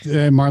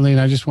Marlene,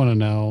 I just want to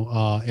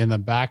know, in the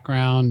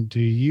background, do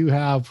you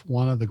have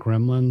one of the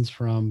gremlins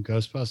from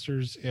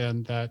Ghostbusters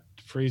in that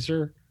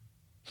freezer?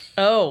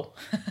 Oh,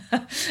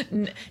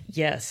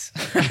 yes.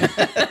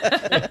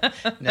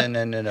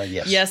 No.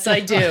 Yes. Yes,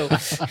 I do.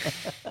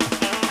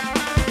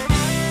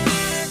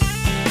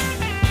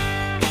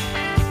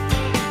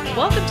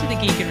 Welcome to the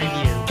Geek in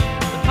Review,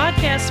 the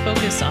podcast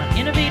focused on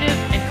innovative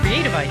and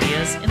creative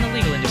ideas in the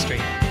legal industry.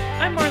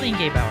 I'm Marlene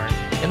Gaybauer.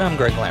 And I'm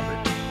Greg Lambert.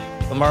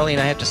 Well, Marlene,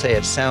 I have to say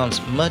it sounds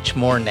much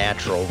more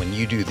natural when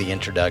you do the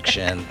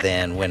introduction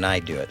than when I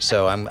do it.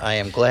 So I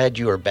am glad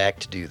you are back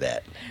to do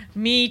that.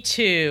 Me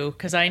too,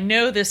 because I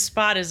know this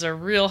spot is a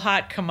real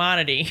hot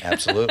commodity.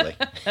 Absolutely.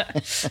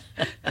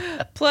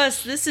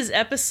 Plus, this is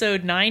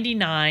episode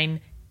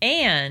 99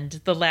 and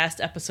the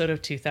last episode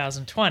of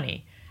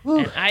 2020. Whew.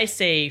 And I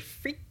say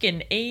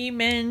freaking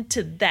amen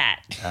to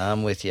that.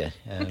 I'm with you.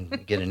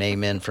 Get an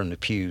amen from the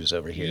pews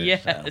over here.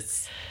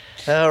 Yes.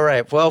 All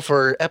right. Well,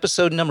 for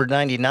episode number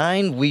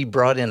 99, we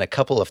brought in a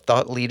couple of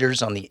thought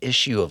leaders on the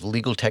issue of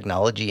legal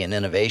technology and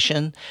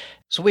innovation.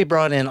 So we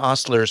brought in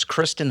Ostler's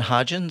Kristin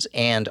Hodgins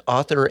and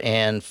author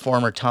and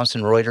former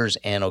Thomson Reuters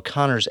and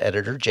O'Connor's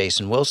editor,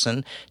 Jason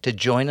Wilson, to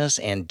join us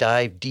and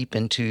dive deep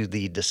into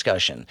the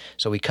discussion.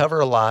 So we cover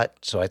a lot,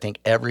 so I think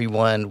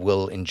everyone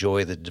will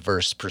enjoy the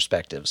diverse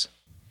perspectives.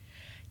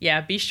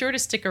 Yeah, be sure to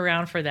stick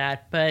around for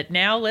that. But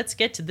now let's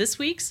get to this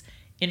week's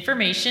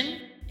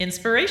Information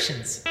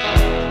Inspirations.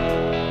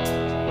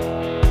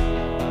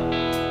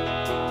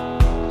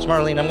 So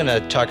Marlene, I'm going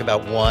to talk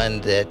about one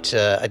that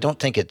I don't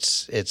think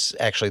it's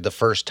actually the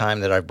first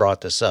time that I've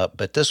brought this up,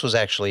 but this was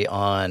actually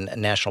on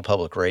National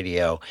Public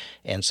Radio,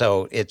 and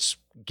so it's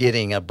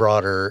getting a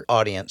broader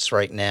audience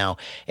right now.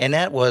 And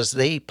that was,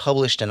 they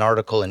published an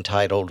article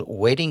entitled,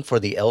 "Waiting for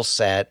the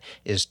LSAT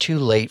is Too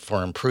Late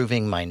for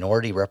Improving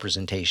Minority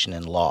Representation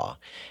in Law."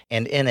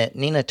 And in it,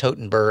 Nina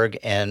Totenberg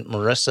and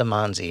Marissa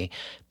Manzi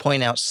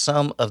point out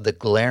some of the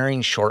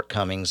glaring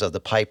shortcomings of the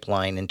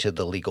pipeline into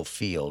the legal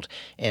field.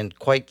 And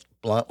quite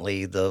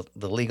bluntly, the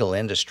legal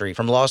industry,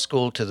 from law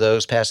school to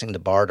those passing the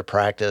bar to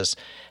practice,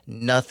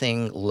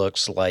 nothing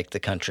looks like the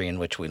country in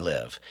which we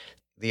live.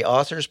 The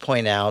authors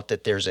point out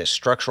that there's a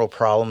structural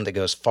problem that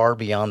goes far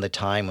beyond the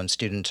time when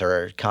students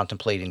are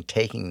contemplating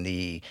taking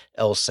the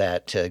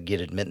LSAT to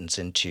get admittance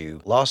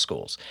into law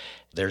schools.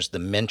 There's the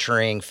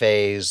mentoring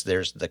phase,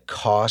 there's the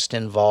cost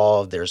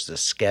involved, there's the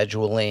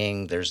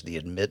scheduling, there's the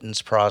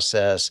admittance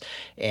process,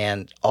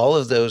 and all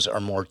of those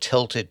are more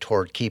tilted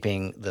toward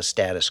keeping the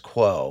status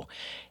quo.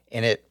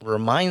 And it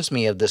reminds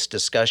me of this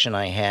discussion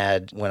I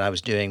had when I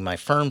was doing my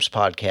firm's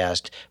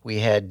podcast. We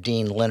had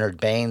Dean Leonard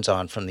Baines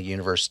on from the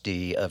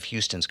University of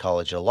Houston's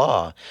College of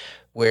Law,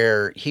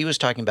 where he was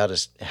talking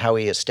about how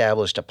he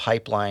established a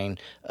pipeline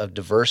of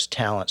diverse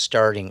talent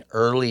starting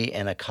early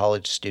in a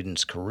college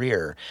student's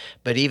career.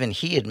 But even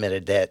he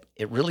admitted that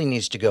it really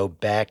needs to go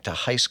back to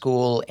high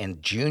school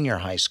and junior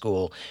high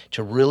school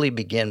to really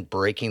begin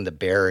breaking the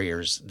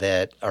barriers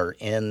that are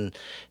in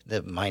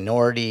the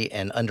minority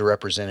and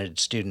underrepresented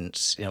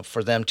students,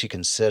 for them to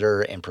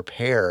consider and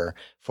prepare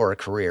for a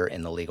career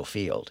in the legal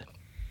field.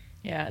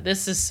 Yeah,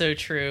 this is so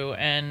true.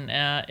 And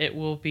it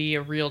will be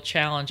a real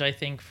challenge, I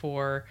think,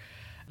 for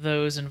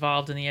those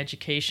involved in the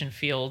education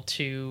field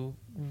to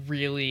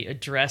really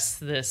address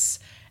this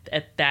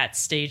at that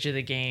stage of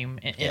the game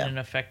in an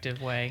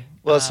effective way.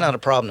 Well, it's not a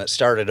problem that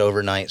started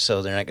overnight,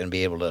 so they're not going to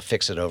be able to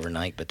fix it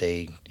overnight, but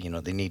they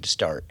need to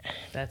start.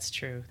 That's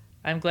true.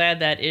 I'm glad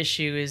that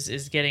issue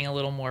is getting a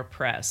little more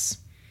press.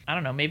 I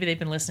don't know, maybe they've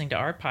been listening to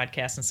our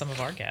podcast and some of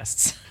our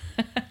guests.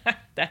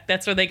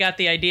 That's where they got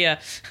the idea.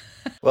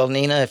 Well,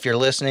 Nina, if you're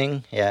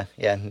listening,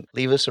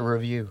 leave us a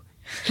review.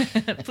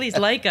 Please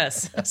like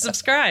us,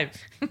 subscribe.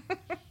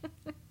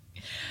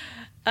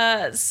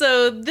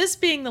 So this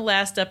being the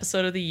last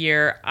episode of the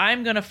year,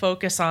 I'm going to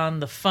focus on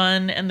the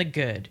fun and the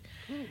good.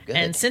 Good.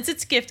 And since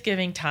it's gift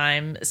giving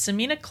time,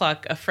 Samina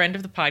Cluck, a friend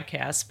of the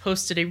podcast,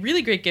 posted a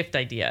really great gift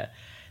idea.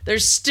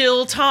 There's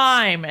still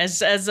time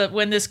as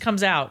when this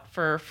comes out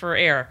for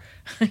air.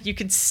 You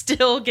can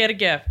still get a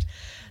gift.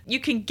 You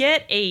can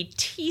get a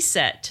tea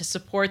set to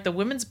support the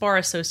Women's Bar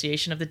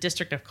Association of the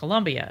District of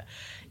Columbia.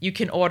 You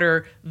can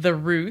order the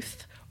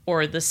Ruth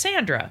or the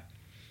Sandra.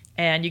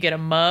 And you get a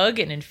mug,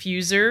 an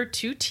infuser,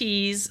 2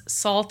 teas,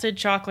 salted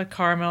chocolate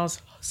caramels.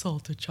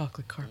 Oh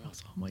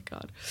my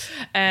God.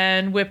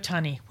 And whipped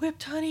honey.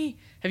 Whipped honey.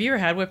 Have you ever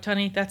had whipped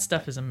honey? That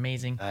stuff is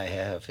amazing. I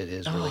have. It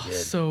is really good.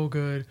 So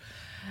good.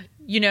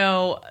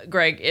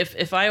 Greg,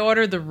 if I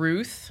order the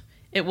Ruth,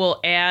 it will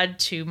add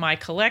to my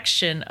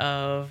collection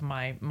of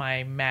my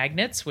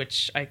magnets,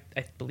 which I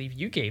believe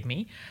you gave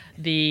me,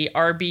 the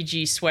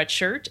RBG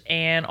sweatshirt,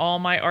 and all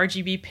my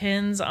RGB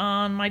pins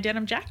on my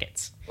denim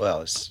jackets.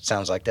 Well, it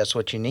sounds like that's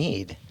what you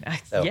need.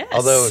 Yes.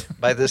 Although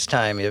by this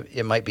time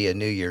it might be a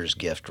New Year's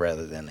gift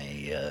rather than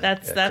a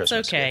that's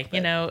Christmas okay.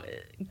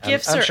 Gift,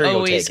 gifts I'm are sure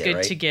always take it, good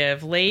right? to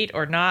give, late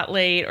or not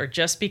late, or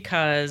just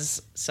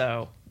because.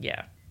 So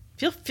yeah,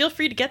 feel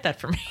free to get that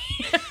for me.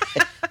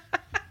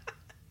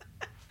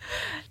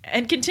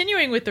 And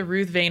continuing with the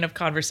Ruth vein of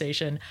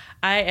conversation,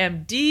 I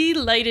am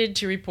delighted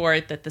to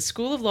report that the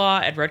School of Law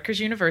at Rutgers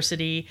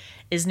University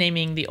is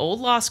naming the old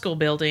law school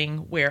building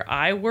where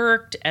I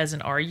worked as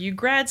an RU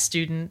grad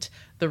student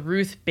the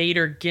Ruth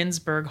Bader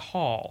Ginsburg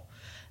Hall.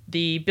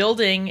 The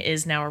building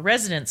is now a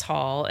residence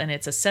hall, and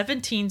it's a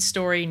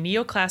 17-story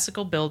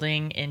neoclassical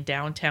building in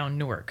downtown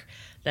Newark.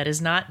 That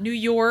is not New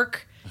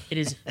York. It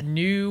is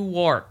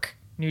Newark,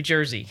 New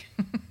Jersey.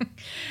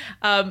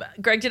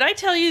 Greg, did I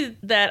tell you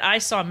that I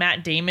saw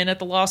Matt Damon at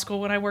the law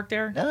school when I worked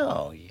there?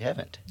 No, you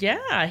haven't.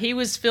 Yeah, he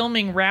was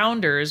filming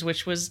Rounders,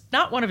 which was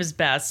not one of his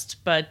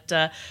best, but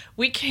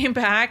we came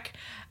back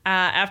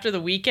after the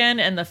weekend,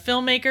 and the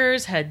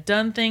filmmakers had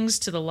done things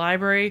to the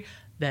library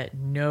that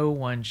no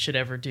one should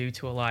ever do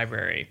to a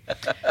library.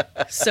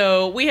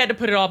 So we had to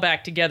put it all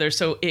back together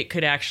so it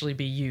could actually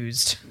be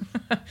used.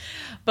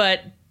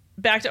 But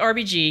back to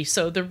RBG.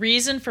 So the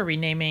reason for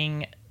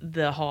renaming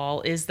the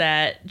hall is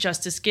that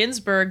Justice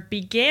Ginsburg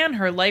began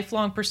her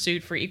lifelong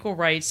pursuit for equal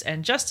rights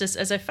and justice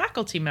as a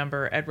faculty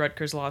member at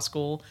Rutgers Law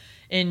School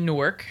in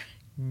Newark,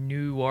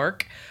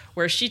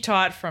 where she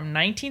taught from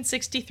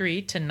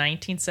 1963 to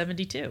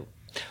 1972.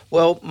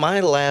 Well, my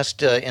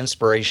last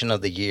inspiration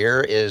of the year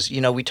is,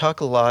 we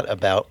talk a lot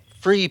about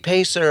Free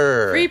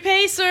Pacer. Free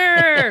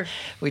Pacer!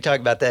 We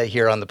talk about that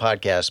here on the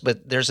podcast,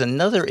 but there's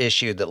another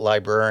issue that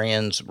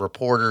librarians,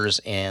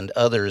 reporters, and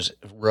others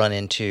run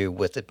into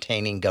with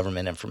obtaining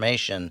government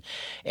information,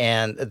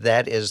 and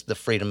that is the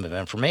Freedom of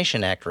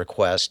Information Act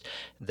requests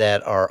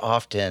that are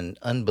often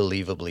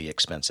unbelievably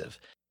expensive.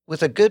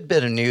 With a good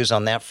bit of news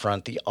on that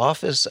front, the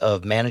Office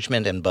of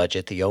Management and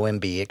Budget, the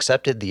OMB,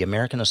 accepted the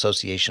American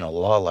Association of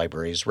Law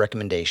Libraries'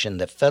 recommendation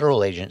that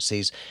federal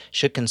agencies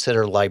should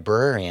consider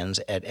librarians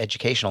at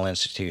educational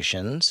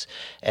institutions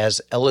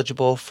as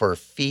eligible for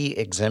fee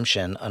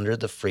exemption under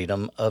the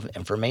Freedom of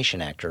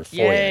Information Act, or FOIA.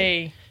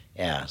 Yay!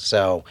 Yeah,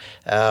 so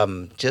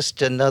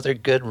just another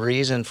good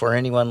reason for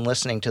anyone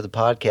listening to the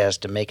podcast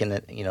to make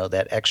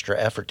that extra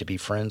effort to be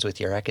friends with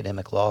your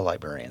academic law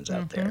librarians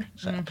out there.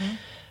 So.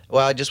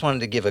 Well, I just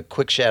wanted to give a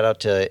quick shout out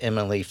to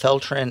Emily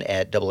Feltrin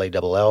at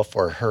AALL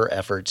for her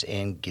efforts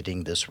in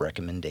getting this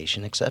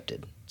recommendation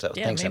accepted. So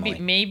thanks, Emily.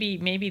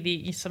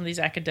 Maybe some of these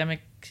academic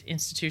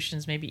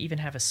institutions maybe even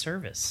have a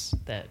service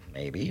that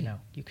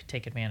you could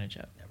take advantage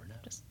of. Never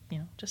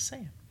know. Just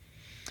saying.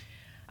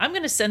 I'm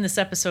going to send this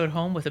episode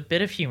home with a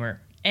bit of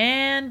humor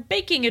and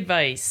baking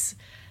advice.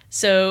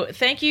 So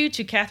thank you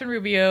to Catherine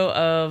Rubio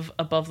of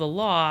Above the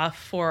Law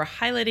for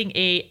highlighting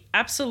a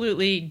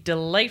absolutely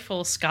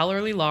delightful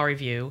scholarly law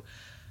review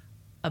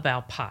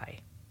about pie.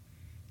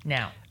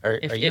 Now, are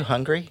you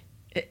hungry?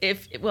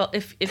 If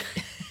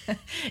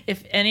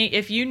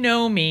you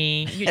know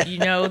me, you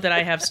know that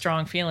I have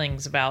strong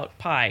feelings about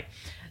pie.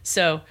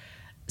 So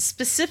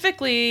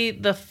specifically,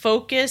 the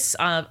focus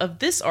of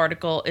this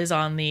article is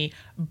on the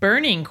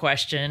burning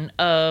question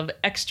of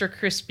extra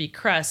crispy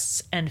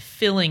crusts and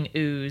filling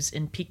ooze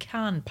in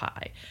pecan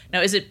pie.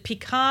 Now, is it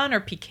pecan or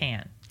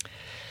pecan?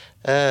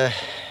 I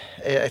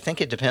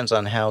think it depends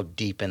on how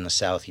deep in the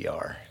South you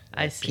are.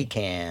 I see.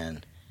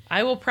 Pecan.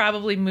 I will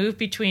probably move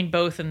between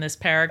both in this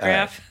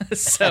paragraph.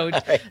 So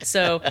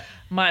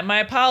my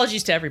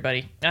apologies to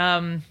everybody.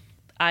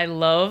 I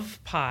love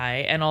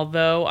pie, and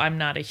although I'm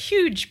not a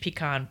huge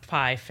pecan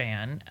pie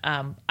fan,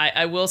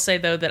 I will say,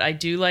 though, that I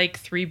do like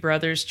Three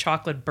Brothers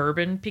chocolate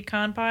bourbon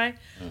pecan pie.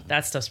 Mm-hmm.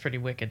 That stuff's pretty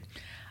wicked.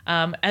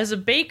 As a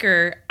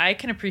baker, I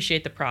can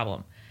appreciate the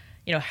problem.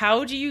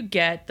 How do you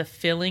get the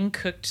filling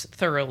cooked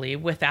thoroughly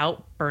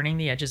without burning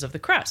the edges of the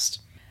crust?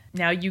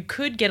 Now, you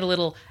could get a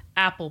little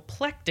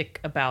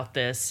apoplectic about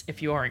this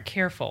if you aren't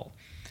careful.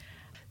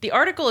 The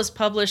article is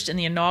published in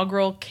the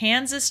inaugural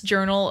Kansas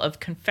Journal of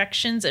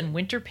Confections and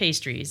Winter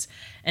Pastries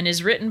and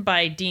is written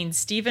by Dean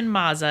Stephen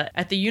Mazza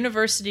at the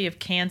University of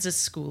Kansas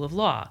School of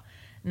Law.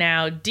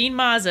 Now, Dean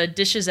Mazza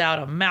dishes out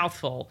a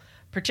mouthful,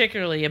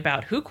 particularly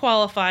about who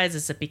qualifies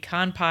as a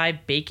pecan pie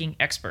baking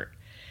expert.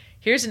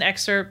 Here's an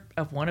excerpt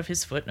of one of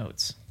his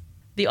footnotes.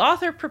 The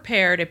author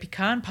prepared a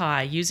pecan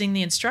pie using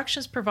the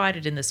instructions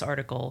provided in this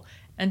article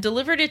and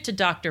delivered it to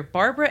Dr.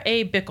 Barbara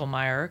A.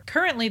 Bickelmeyer,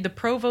 currently the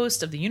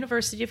provost of the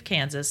University of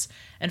Kansas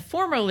and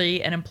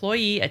formerly an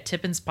employee at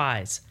Tippins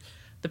Pies.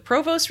 The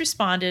provost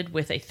responded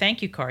with a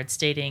thank you card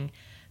stating,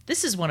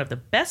 "This is one of the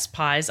best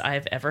pies I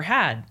have ever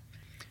had."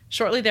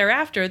 Shortly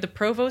thereafter, the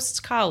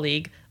provost's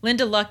colleague,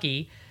 Linda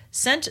Lucky,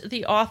 sent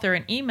the author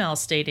an email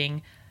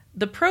stating,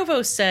 "The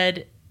provost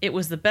said it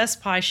was the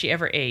best pie she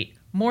ever ate,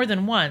 more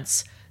than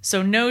once,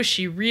 so knows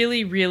she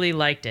really, really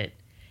liked it.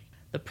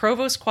 The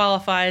provost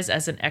qualifies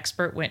as an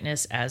expert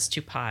witness as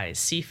to pies.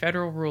 See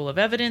Federal Rule of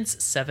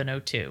Evidence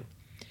 702.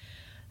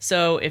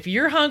 So if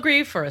you're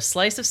hungry for a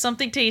slice of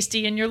something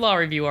tasty in your law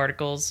review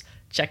articles,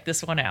 check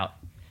this one out.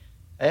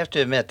 I have to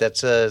admit,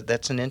 that's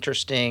an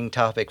interesting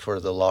topic for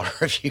the law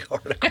review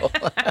article.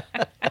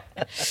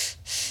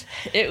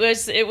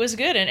 It was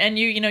good, and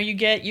you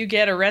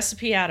get a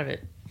recipe out of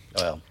it.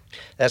 Well,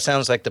 that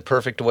sounds like the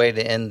perfect way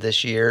to end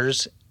this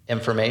year's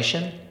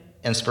Inspiration.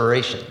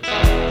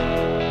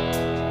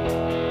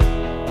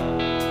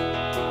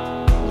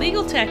 Legal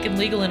legal tech and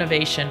legal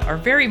innovation are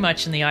very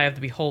much in the eye of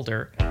the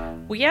beholder,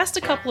 we asked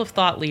a couple of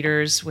thought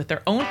leaders with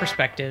their own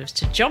perspectives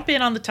to jump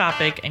in on the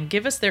topic and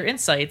give us their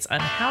insights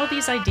on how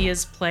these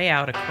ideas play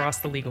out across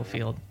the legal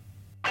field.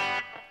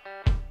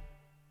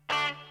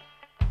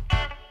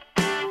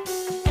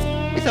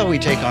 We thought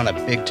we'd take on a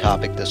big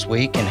topic this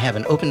week and have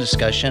an open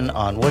discussion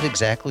on what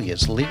exactly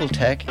is legal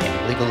tech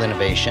and legal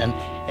innovation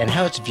and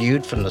how it's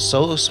viewed from the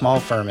solo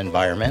small firm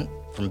environment,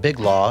 from big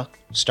law,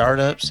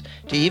 startups,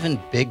 to even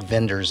big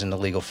vendors in the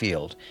legal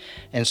field.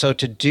 And so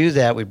to do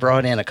that, we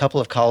brought in a couple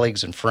of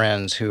colleagues and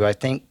friends who I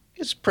think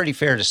it's pretty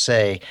fair to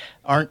say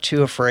aren't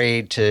too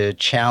afraid to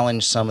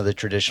challenge some of the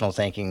traditional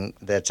thinking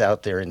that's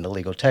out there in the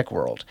legal tech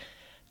world.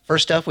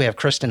 First up, we have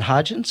Kristin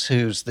Hodgins,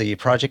 who's the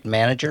project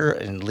manager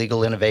in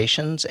legal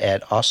innovations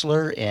at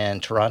Osler in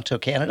Toronto,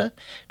 Canada.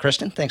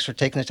 Kristin, thanks for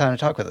taking the time to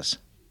talk with us.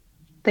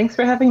 Thanks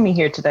for having me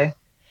here today.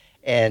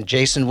 And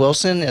Jason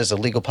Wilson is a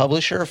legal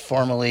publisher,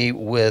 formerly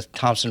with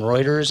Thomson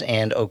Reuters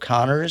and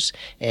O'Connor's,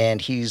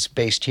 and he's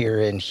based here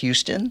in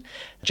Houston.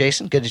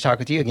 Jason, good to talk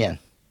with you again.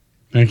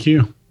 Thank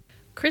you.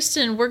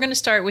 Kristin, we're going to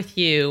start with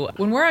you.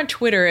 When we're on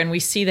Twitter and we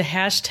see the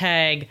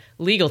hashtag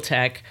legal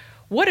tech,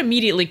 what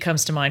immediately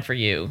comes to mind for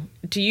you?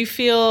 Do you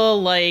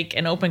feel like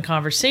an open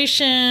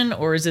conversation,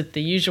 or is it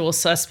the usual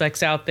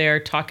suspects out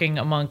there talking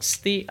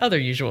amongst the other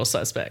usual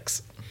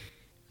suspects?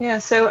 Yeah,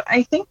 so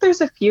I think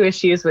there's a few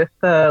issues with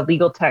the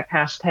legal tech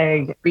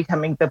hashtag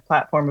becoming the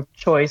platform of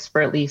choice for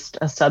at least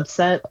a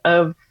subset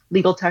of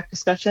legal tech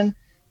discussion.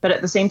 But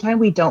at the same time,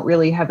 we don't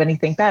really have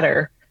anything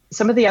better.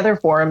 Some of the other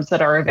forums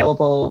that are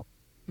available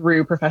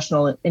through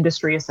professional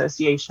industry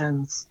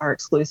associations are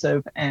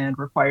exclusive and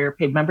require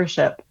paid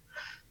membership.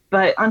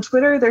 But on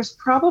Twitter, there's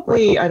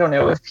probably,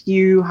 a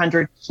few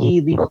hundred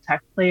key legal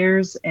tech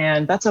players,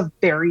 and that's a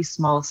very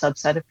small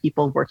subset of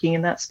people working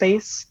in that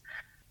space.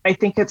 I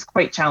think it's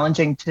quite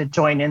challenging to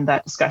join in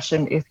that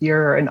discussion if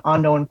you're an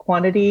unknown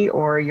quantity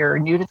or you're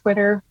new to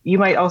Twitter. You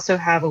might also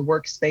have a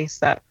workspace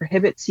that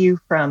prohibits you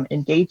from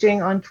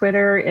engaging on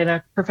Twitter in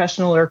a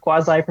professional or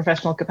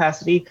quasi-professional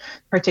capacity,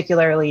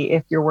 particularly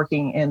if you're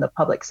working in the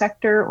public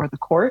sector or the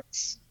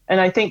courts.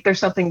 And I think there's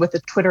something with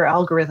the Twitter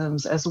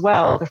algorithms as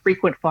well. The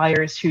frequent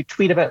flyers who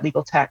tweet about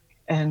legal tech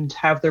and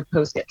have their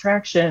posts get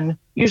traction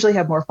usually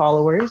have more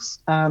followers.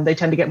 They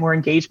tend to get more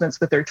engagements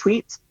with their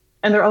tweets.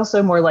 And they're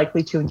also more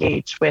likely to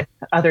engage with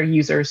other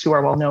users who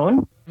are well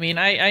known. I mean,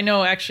 I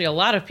know actually a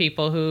lot of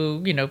people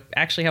who,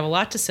 actually have a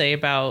lot to say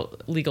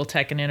about legal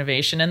tech and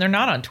innovation, and they're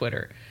not on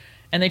Twitter,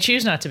 and they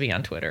choose not to be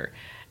on Twitter.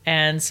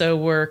 And so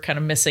we're kind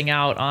of missing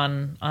out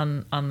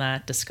on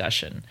that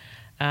discussion.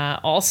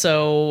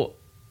 Also,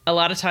 a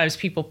lot of times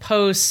people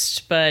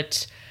post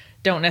but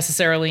don't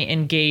necessarily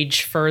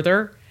engage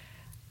further.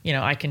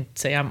 I can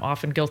say I'm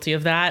often guilty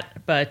of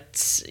that, but,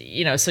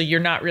 so you're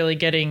not really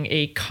getting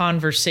a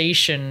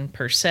conversation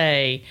per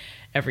se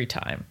every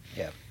time.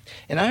 Yeah.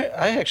 And I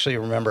actually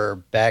remember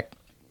back,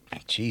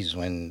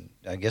 when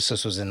I guess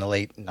this was in the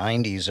late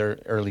 90s or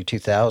early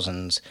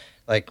 2000s,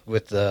 like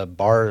with the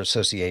bar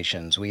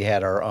associations, we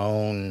had our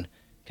own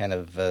kind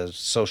of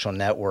social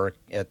network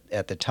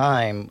at the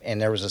time,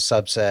 and there was a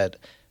subset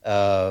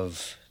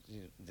of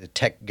the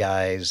tech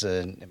guys,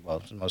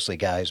 mostly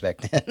guys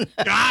back then.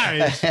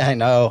 Guys, I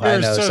know.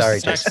 so Sorry,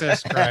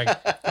 sexist, Greg.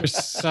 You're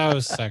so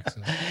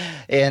sexist.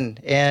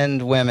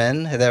 And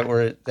women that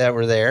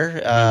were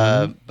there,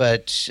 Mm-hmm.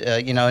 but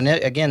and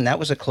again, that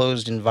was a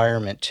closed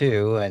environment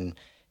too,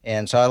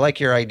 and so I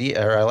like your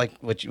idea, or I like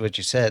what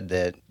you said,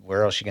 that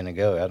where else are you going to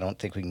go? I don't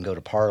think we can go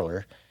to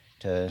Parler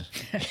to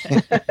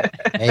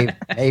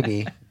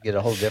maybe get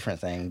a whole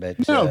different thing,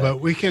 but No, but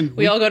we can.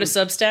 We all go to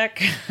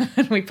Substack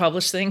and we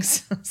publish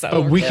things.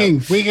 So We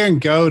can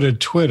go to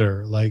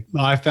Twitter. Like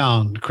I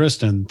found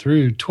Kristin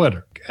through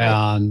Twitter,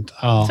 and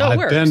So it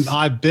works.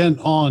 I've been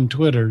on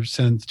Twitter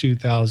since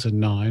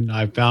 2009.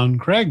 I found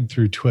Craig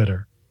through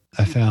Twitter.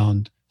 I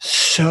found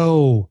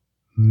so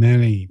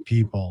many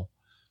people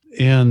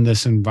in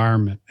this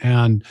environment,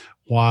 and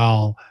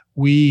while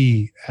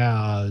we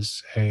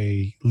as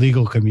a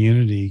legal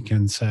community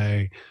can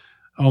say,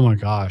 "Oh my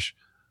gosh,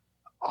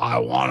 I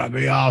want to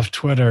be off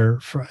Twitter,"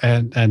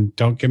 and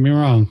don't get me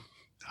wrong,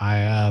 I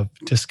have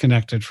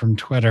disconnected from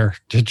Twitter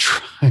to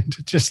try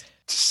to just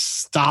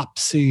stop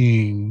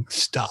seeing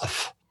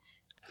stuff.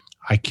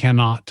 I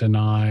cannot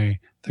deny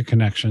the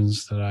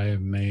connections that I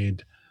have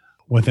made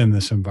within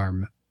this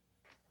environment.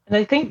 And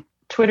I think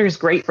Twitter is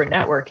great for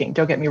networking.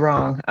 Don't get me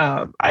wrong.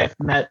 I've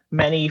met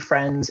many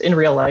friends in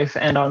real life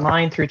and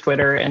online through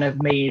Twitter, and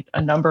have made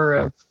a number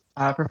of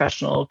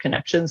professional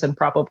connections, and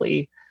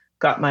probably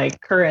got my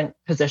current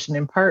position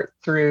in part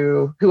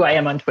through who I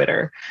am on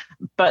Twitter.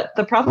 But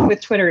the problem with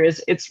Twitter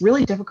is it's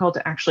really difficult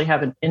to actually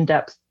have an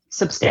in-depth,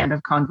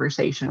 substantive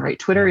conversation, right?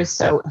 Twitter is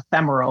so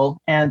ephemeral,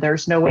 and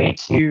there's no way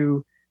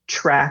to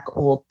track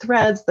old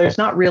threads. There's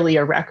not really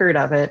a record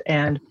of it.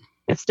 And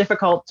it's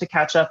difficult to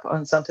catch up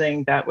on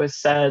something that was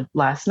said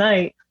last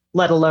night,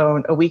 let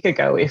alone a week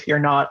ago, if you're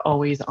not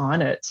always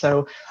on it.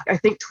 So I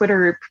think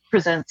Twitter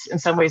presents in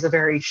some ways a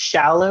very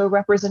shallow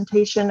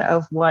representation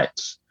of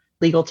what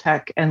legal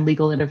tech and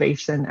legal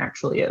innovation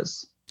actually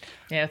is.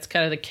 Yeah, it's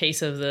kind of the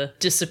case of the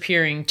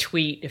disappearing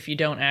tweet if you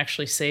don't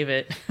actually save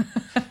it.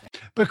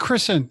 But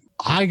Kristin,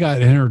 I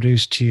got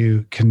introduced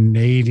to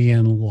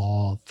Canadian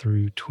law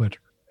through Twitter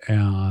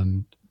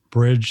and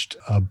bridged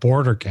a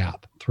border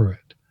gap through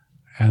it.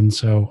 And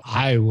so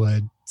I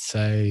would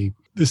say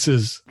this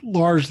is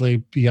largely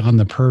beyond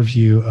the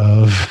purview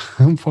of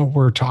what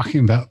we're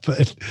talking about,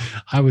 but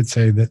I would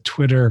say that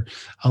Twitter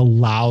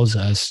allows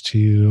us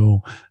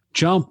to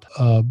jump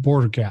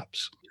border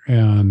gaps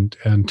and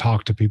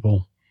talk to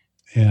people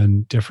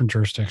in different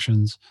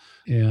jurisdictions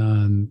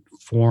and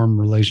form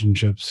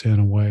relationships in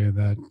a way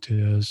that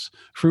is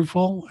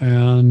fruitful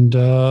and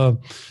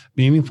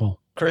meaningful.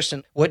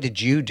 Kristin, what did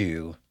you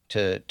do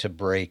to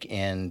break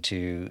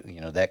into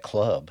that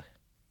club?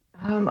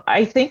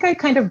 I think I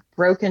kind of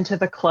broke into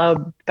the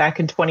club back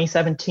in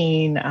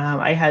 2017.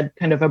 I had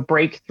kind of a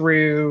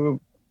breakthrough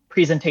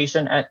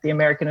presentation at the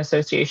American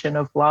Association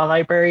of Law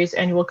Libraries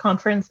annual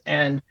conference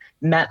and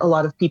met a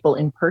lot of people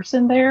in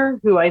person there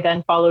who I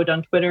then followed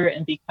on Twitter.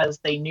 And because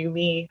they knew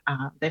me,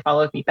 they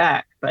followed me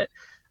back. But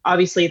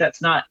obviously,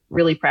 that's not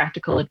really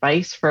practical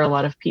advice for a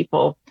lot of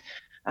people.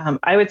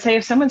 I would say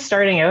if someone's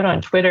starting out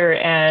on Twitter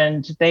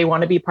and they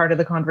want to be part of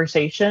the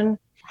conversation,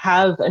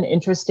 have an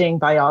interesting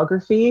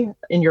biography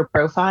in your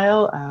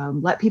profile.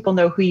 Let people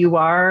know who you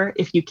are,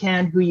 if you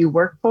can, who you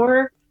work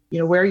for,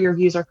 where your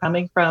views are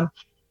coming from,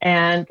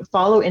 and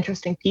follow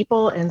interesting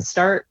people and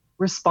start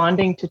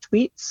responding to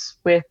tweets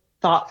with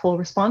thoughtful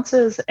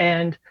responses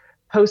and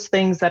post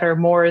things that are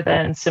more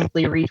than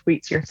simply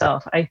retweets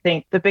yourself. I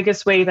think the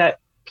biggest way that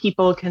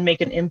people can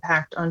make an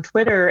impact on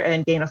Twitter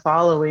and gain a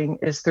following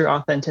is through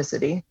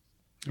authenticity.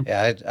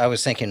 Yeah, I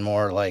was thinking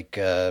more like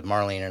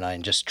Marlene and I,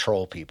 and just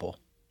troll people.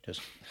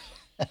 Just.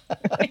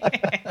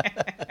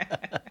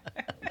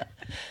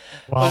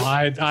 Well,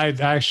 I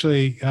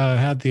actually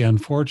had the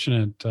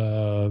unfortunate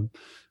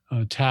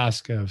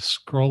task of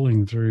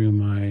scrolling through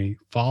my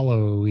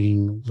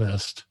following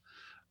list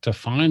to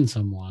find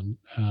someone,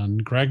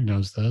 and Greg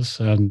knows this,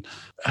 and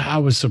I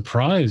was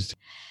surprised.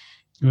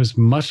 It was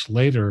much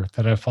later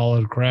that I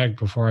followed Greg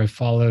before I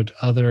followed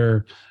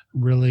other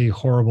really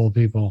horrible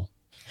people.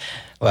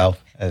 Well,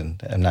 I'm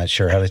not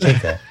sure how to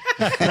take that.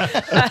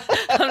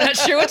 I'm not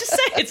sure what to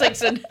say. It's like,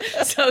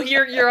 so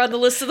you're on the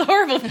list of the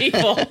horrible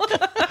people.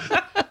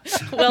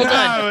 Well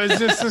done. No, it's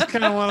just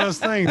kind of one of those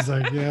things.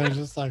 Like,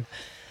 just like,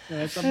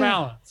 it's a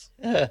balance.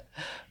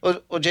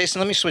 Well, Jason,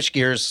 let me switch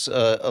gears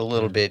a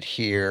little bit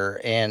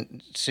here.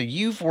 And so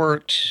you've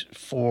worked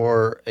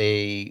for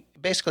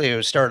basically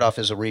it started off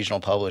as a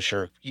regional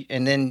publisher,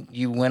 and then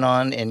you went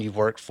on and you've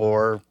worked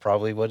for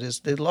probably what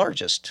is the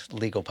largest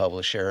legal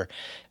publisher.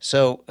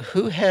 So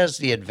who has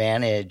the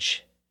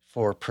advantage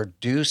for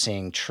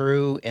producing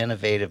true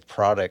innovative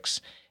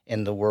products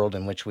in the world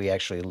in which we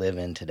actually live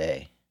in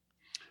today?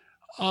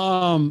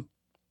 I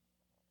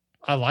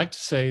like to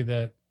say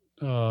that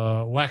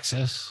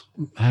Lexis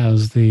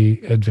has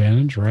the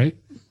advantage, right?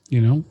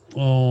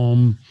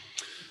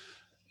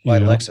 Why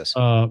Lexis?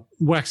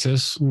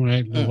 Lexis,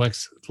 right?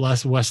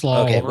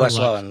 Westlaw. Okay,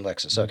 Westlaw and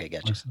Lexis. Okay,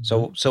 gotcha.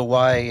 So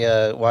why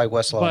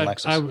Westlaw and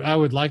Lexis? I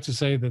would like to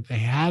say that they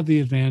have the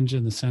advantage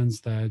in the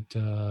sense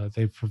that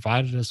they've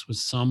provided us with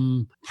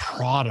some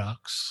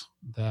products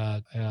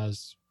that,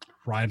 as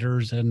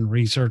writers and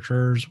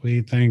researchers,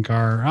 we think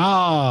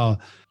are,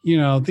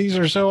 these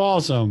are so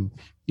awesome.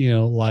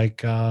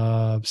 Like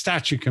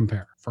Statute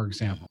Compare, for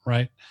example,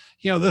 right?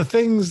 The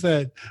things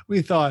that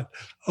we thought,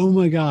 oh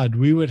my God,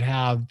 we would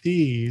have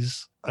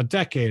these a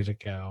decade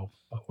ago,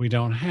 but we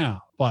don't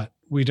have. But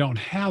we don't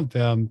have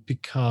them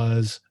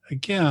because,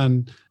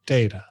 again,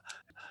 data.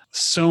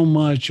 So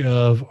much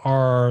of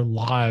our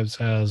lives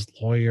as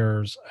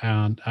lawyers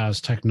and as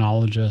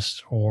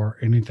technologists or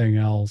anything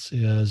else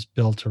is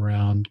built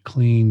around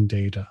clean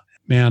data.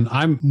 Man,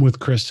 I'm with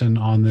Kristin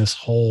on this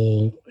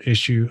whole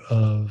issue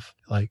of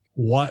like,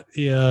 what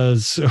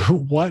is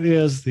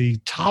the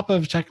top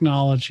of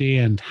technology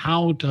and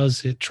how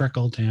does it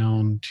trickle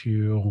down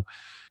to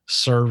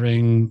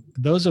serving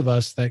those of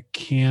us that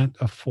can't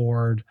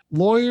afford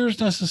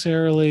lawyers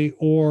necessarily,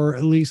 or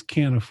at least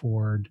can't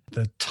afford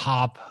the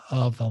top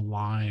of the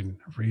line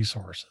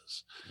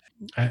resources.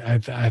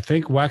 I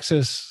think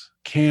Wexis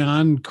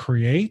can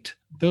create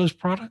those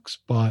products,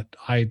 but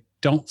I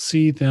don't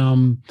see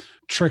them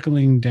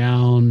trickling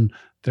down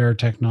their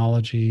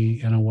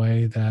technology in a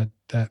way that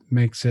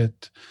makes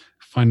it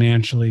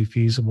financially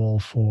feasible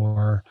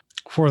for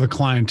the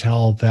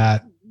clientele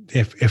that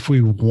if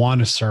we want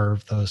to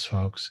serve those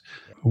folks,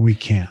 we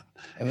can.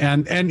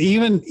 And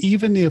even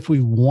if we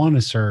want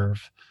to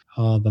serve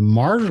the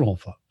marginal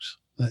folks,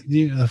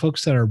 the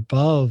folks that are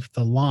above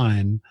the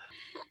line,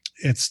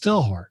 it's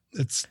still hard.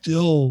 It's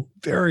still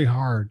very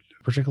hard,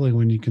 particularly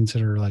when you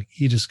consider like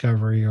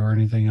e-discovery or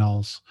anything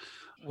else.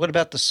 What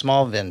about the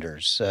small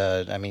vendors?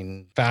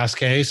 Fast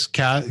Case,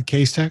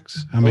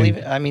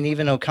 Casetext.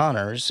 Even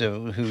O'Connor's,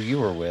 who you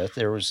were with,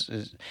 there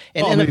was,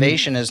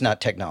 innovation is not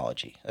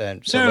technology,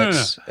 and so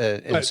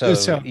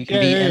you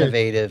can be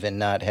innovative and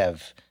not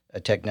have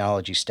a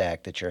technology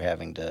stack that you're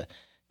having to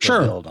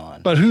Sure, build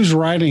on. but who's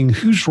writing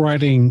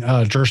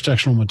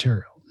jurisdictional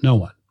material? No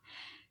one.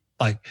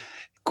 Like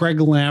Greg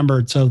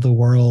Lamberts of the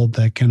world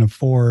that can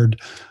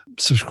afford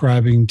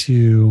subscribing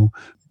to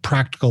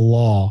Practical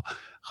Law.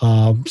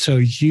 So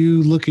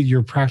you look at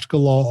your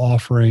Practical Law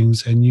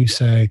offerings and you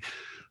say,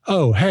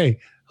 oh, hey,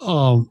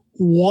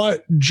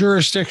 what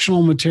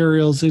jurisdictional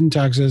materials in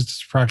Texas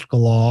does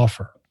Practical Law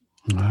offer?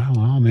 Well,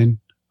 I mean,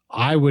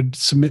 I would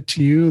submit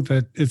to you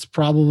that it's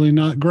probably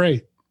not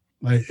great.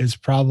 It's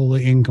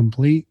probably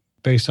incomplete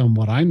based on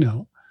what I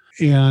know.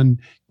 And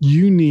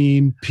you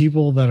need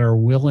people that are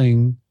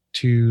willing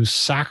to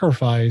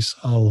sacrifice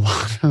a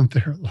lot of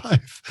their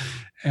life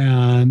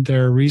and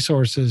their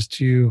resources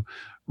to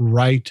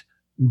write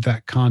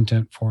that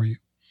content for you.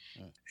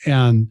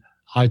 And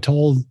I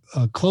told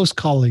a close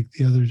colleague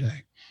the other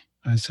day,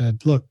 I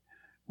said, look,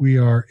 we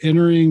are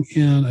entering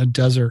in a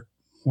desert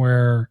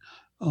where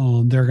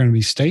there are going to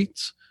be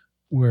states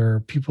where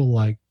people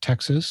like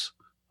Texas,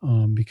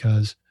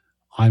 because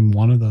I'm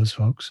one of those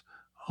folks,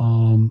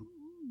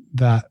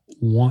 that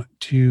want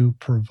to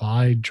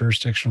provide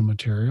jurisdictional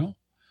material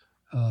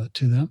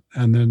to them.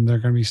 And then there are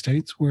going to be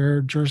states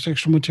where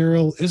jurisdictional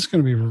material is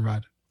going to be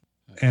provided.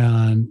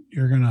 And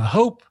you're going to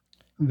hope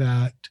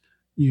that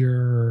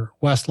your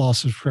Westlaw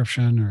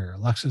subscription or your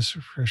Lexis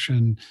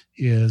subscription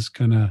is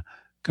going to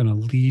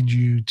lead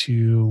you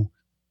to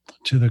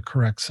the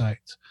correct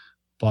sites.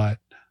 But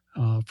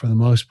for the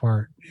most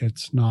part,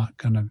 it's not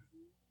going to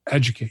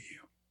educate you.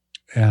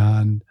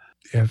 And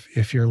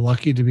if you're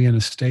lucky to be in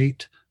a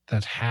state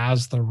that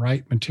has the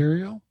right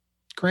material,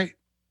 great.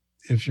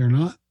 If you're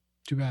not,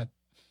 too bad.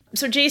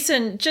 So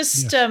Jason,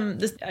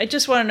 I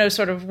just want to know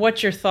sort of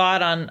what's your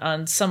thought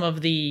on some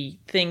of the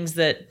things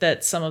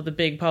that some of the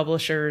big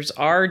publishers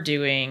are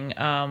doing.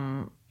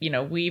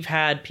 We've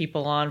had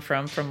people on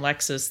from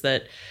Lexis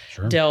that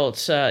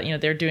dealt,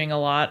 they're doing a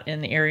lot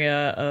in the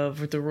area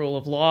of the rule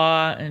of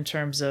law in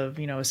terms of,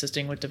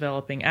 assisting with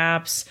developing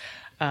apps.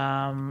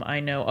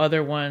 I know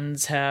other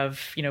ones have,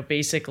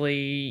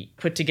 basically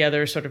put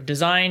together sort of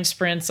design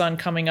sprints on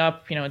coming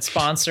up, and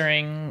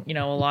sponsoring,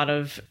 a lot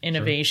of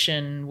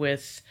innovation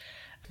with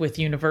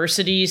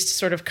universities to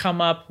sort of come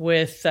up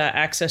with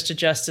access to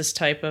justice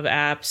type of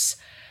apps.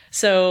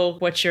 So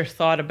what's your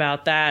thought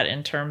about that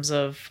in terms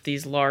of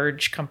these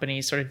large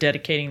companies sort of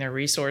dedicating their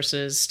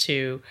resources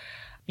to,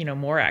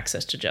 more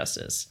access to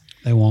justice?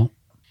 They won't.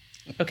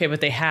 Okay,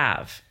 but they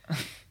have.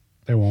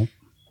 They won't.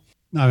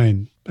 I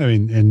mean,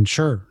 and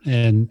sure.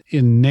 And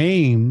in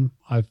name,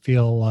 I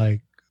feel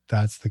like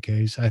that's the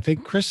case. I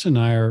think Kristin and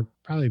I are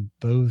probably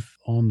both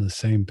on the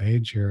same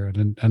page here.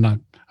 And I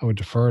would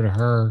defer to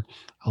her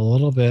a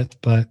little bit.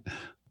 But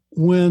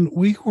when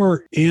we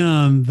were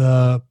in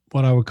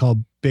what I would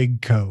call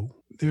Big Co,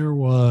 there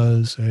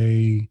was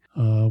a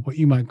what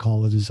you might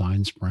call a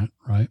design sprint,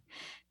 right?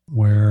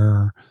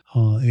 Where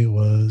it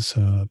was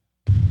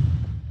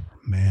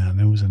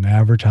it was an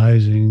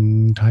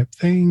advertising type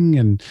thing,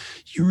 and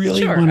you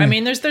really sure. Wanna, I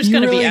mean, there's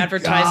going to be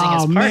advertising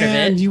as part of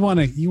it. You want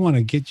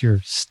to get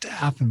your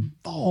staff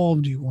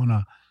involved. You want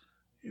to,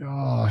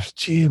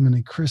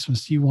 Jiminy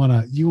Christmas. You want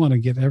to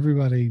get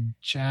everybody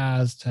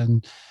jazzed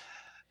and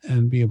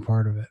be a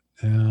part of it.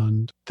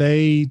 And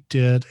they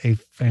did a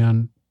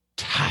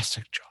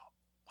fantastic job.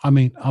 I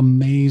mean,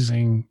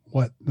 amazing.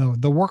 What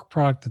the work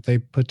product that they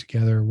put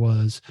together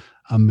was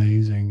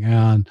amazing,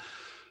 and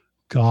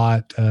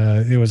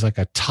it was like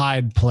a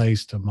tied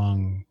place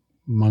among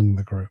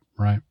the group,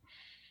 right?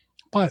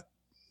 But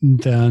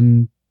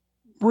then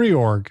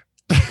reorg.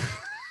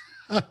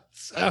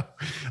 So,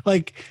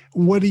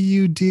 what do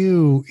you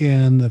do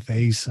in the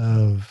face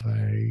of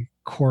a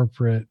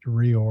corporate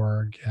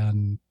reorg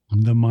and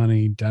the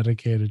money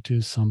dedicated to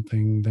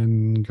something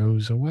then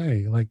goes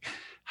away?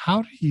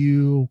 How do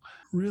you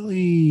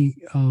really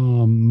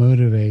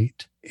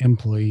motivate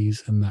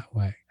employees in that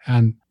way?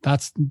 And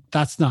that's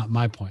not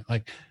my point.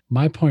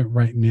 My point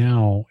right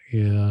now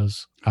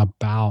is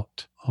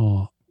about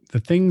the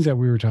things that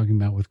we were talking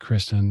about with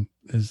Kristin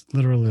is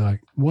literally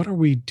what are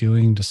we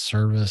doing to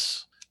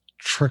service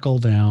trickle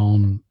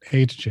down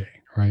A to J,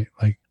 right?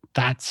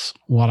 That's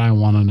what I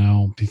want to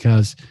know,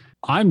 because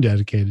I'm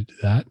dedicated to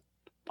that.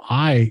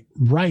 I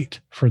write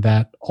for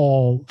that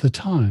all the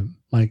time.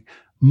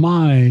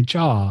 My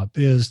job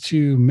is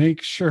to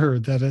make sure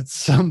that at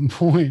some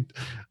point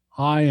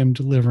I am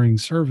delivering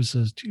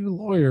services to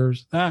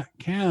lawyers that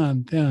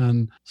can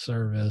then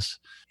service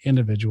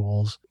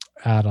individuals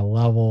at a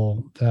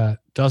level that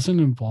doesn't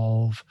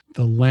involve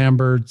the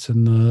Lamberts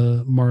and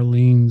the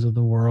Marlenes of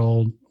the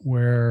world,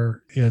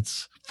 where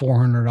it's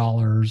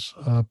 $400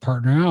 a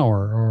partner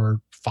hour or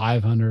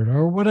 $500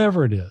 or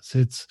whatever it is.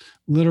 It's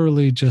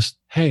literally just,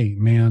 hey,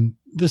 man,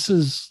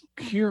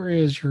 here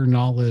is your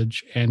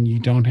knowledge, and you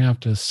don't have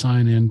to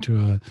sign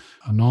into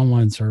an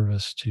online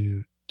service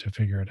to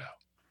figure it out.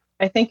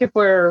 I think if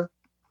we're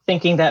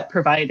thinking that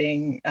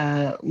providing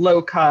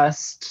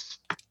low-cost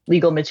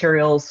legal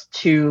materials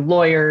to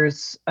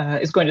lawyers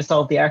is going to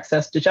solve the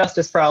access to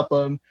justice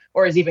problem,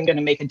 or is even going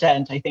to make a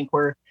dent, I think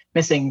we're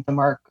missing the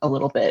mark a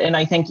little bit. And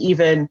I think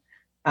even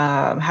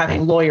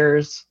having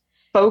lawyers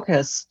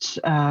focused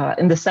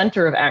in the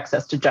center of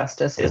access to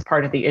justice is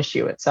part of the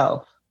issue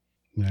itself.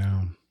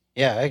 Yeah.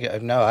 Yeah,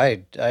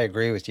 I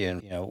agree with you.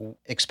 And,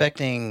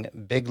 expecting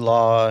big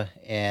law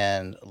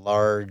and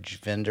large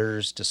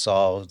vendors to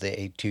solve the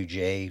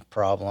A2J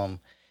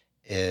problem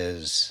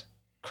is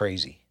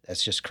crazy.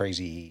 That's just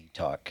crazy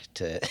talk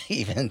to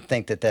even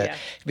think that Yeah.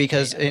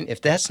 because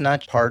if that's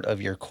not part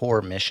of your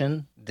core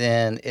mission,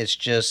 then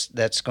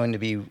that's going to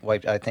be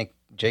wiped. I think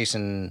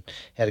Jason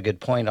had a good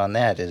point on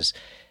that is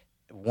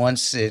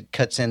once it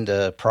cuts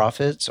into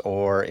profits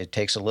or it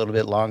takes a little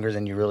bit longer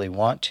than you really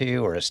want to,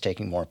 or it's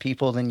taking more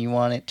people than you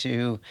want it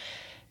to,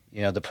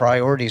 the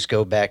priorities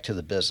go back to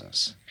the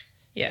business.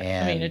 Yeah.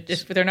 And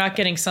if they're not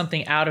getting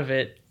something out of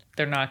it,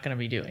 they're not going to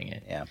be doing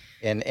it. Yeah.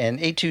 And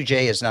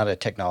A2J is not a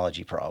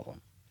technology problem.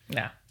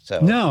 No.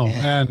 No,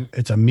 and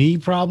it's a me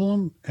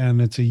problem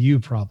and it's a you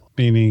problem,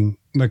 meaning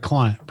the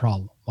client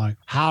problem. Like,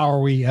 how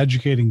are we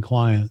educating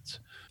clients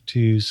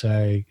to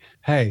say,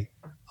 hey,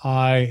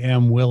 I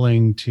am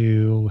willing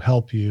to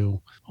help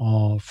you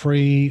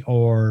free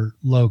or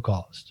low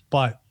cost.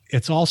 But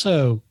it's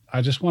also,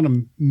 I just want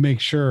to make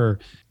sure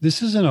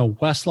this isn't a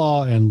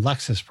Westlaw and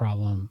Lexis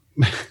problem.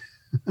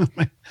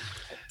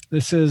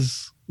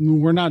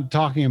 We're not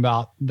talking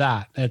about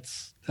that.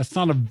 That's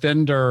not a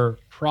vendor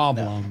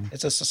problem. No,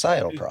 it's a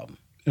societal problem.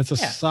 It's a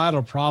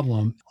societal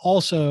problem.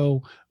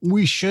 Also,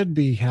 we should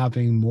be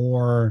having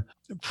more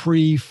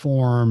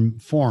pre-form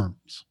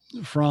forms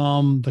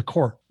from the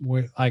court,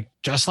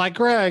 just like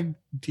Greg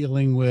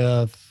dealing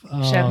with.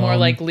 Should have more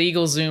like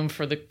legal Zoom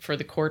for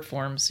the court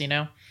forms,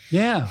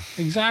 Yeah,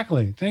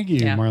 exactly. Thank you,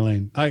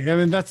 Marlene. I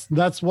mean,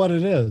 that's what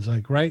it is.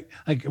 Right?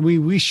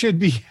 We should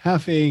be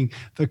having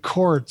the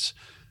courts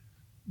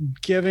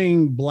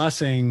giving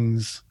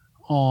blessings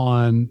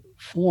on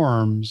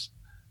forms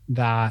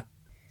that,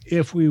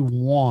 if we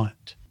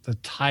want the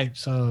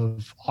types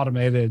of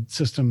automated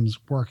systems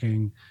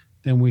working,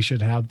 then we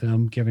should have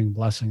them giving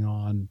blessing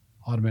on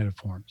automated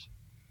forms.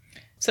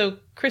 So,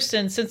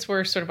 Kristin, since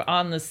we're sort of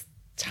on this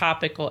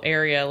topical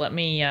area,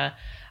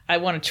 I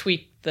want to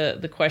tweak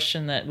the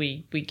question that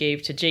we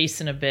gave to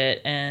Jason a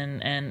bit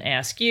and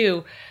ask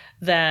you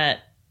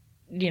that,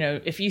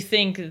 if you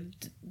think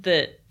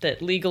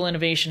that legal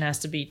innovation has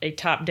to be a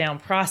top-down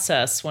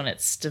process when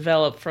it's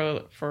developed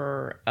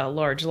for a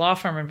large law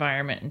firm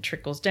environment and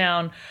trickles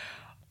down,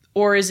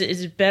 or is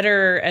it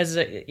better as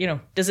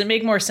does it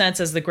make more sense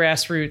as the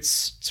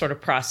grassroots sort of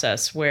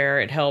process where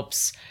it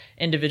helps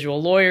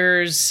individual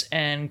lawyers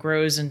and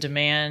grows in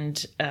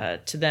demand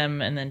to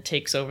them and then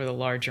takes over the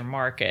larger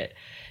market?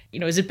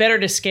 Is it better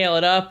to scale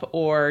it up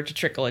or to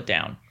trickle it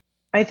down?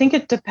 I think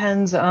it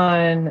depends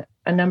on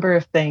a number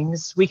of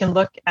things. We can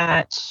look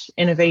at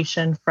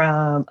innovation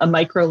from a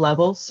micro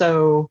level,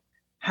 so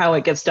how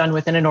it gets done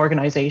within an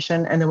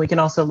organization, and then we can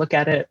also look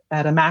at it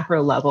at a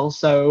macro level,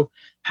 so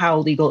how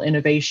legal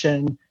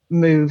innovation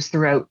moves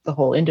throughout the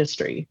whole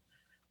industry.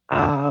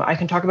 I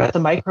can talk about the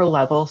micro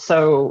level,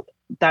 so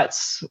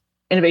that's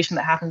innovation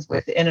that happens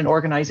within an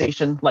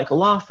organization like a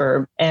law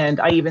firm,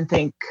 and I even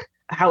think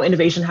how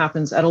innovation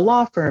happens at a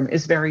law firm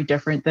is very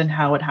different than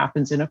how it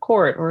happens in a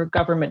court or a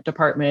government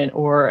department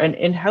or an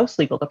in-house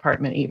legal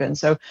department even.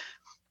 So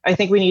I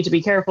think we need to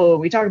be careful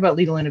when we talk about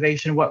legal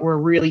innovation, what we're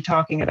really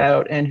talking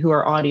about and who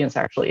our audience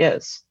actually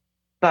is.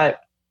 But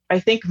I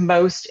think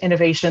most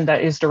innovation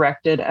that is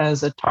directed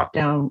as a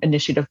top-down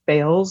initiative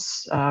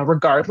fails,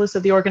 regardless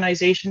of the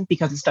organization,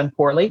 because it's done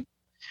poorly.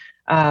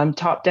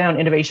 Top-down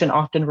innovation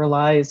often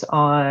relies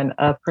on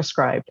a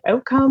prescribed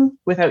outcome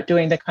without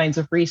doing the kinds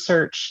of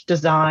research,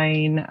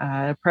 design,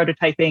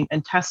 prototyping,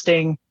 and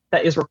testing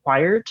that is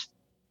required.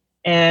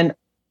 And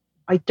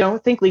I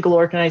don't think legal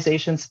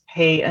organizations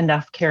pay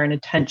enough care and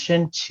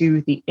attention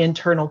to the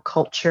internal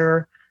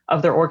culture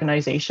of their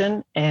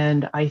organization.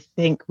 And I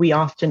think we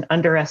often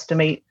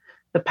underestimate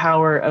the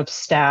power of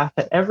staff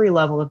at every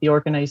level of the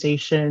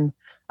organization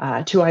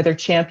to either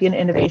champion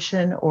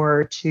innovation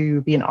or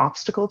to be an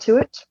obstacle to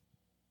it.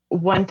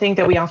 One thing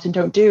that we often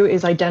don't do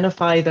is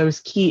identify those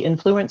key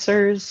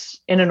influencers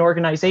in an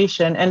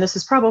organization. And this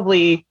is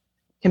probably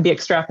can be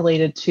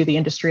extrapolated to the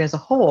industry as a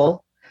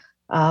whole.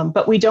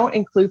 But we don't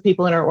include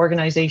people in our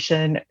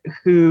organization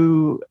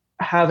who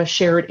have a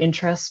shared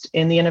interest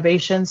in the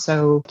innovation.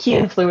 So key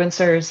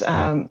influencers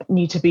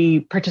need to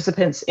be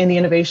participants in the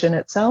innovation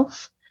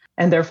itself,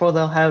 and therefore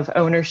they'll have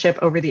ownership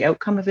over the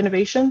outcome of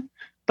innovation.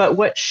 But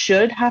what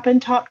should happen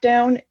top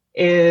down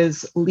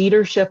is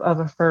leadership of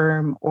a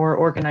firm or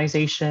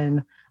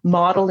organization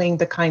modeling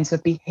the kinds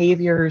of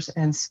behaviors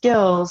and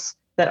skills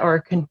that are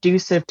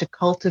conducive to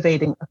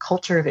cultivating a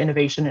culture of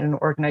innovation in an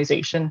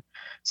organization.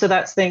 So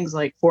that's things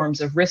like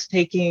forms of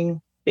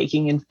risk-taking,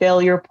 baking in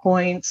failure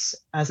points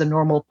as a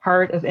normal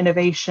part of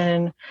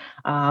innovation,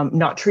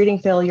 not treating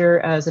failure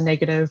as a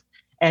negative,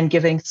 and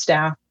giving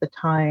staff the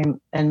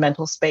time and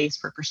mental space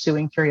for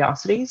pursuing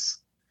curiosities.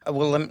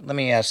 Well, let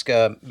me ask,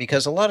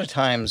 because a lot of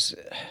times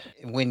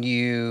when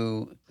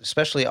you,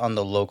 especially on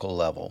the local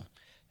level,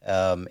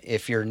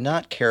 if you're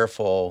not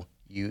careful,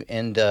 you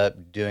end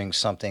up doing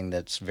something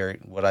that's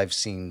what I've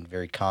seen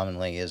very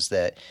commonly is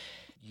that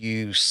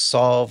you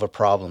solve a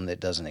problem that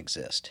doesn't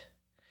exist.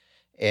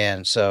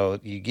 And so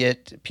you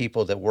get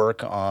people that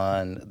work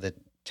on the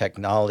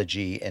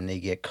technology and they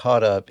get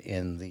caught up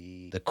in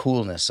the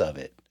coolness of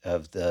it,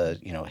 of the,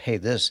 hey,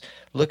 this,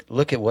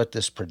 look at what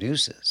this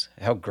produces.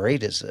 How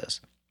great is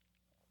this?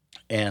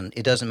 And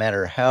it doesn't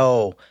matter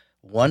how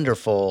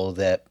wonderful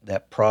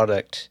that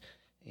product,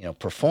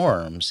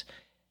 performs,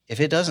 if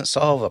it doesn't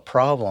solve a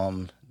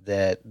problem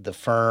that the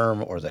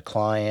firm or the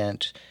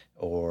client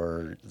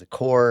or the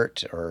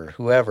court or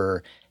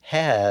whoever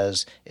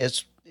has,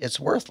 it's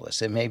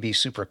worthless. It may be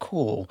super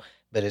cool,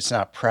 but it's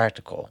not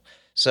practical.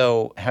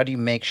 So how do you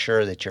make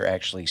sure that you're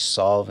actually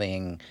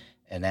solving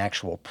an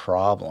actual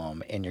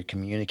problem and you're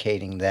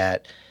communicating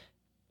that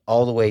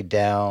all the way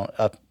down,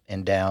 up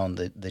and down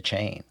the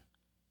chain?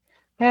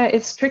 Yeah,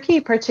 it's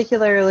tricky,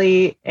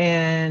 particularly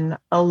in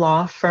a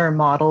law firm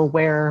model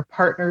where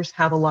partners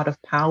have a lot of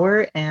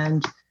power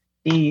and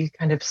the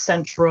kind of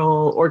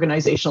central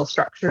organizational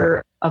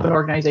structure of an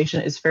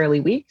organization is fairly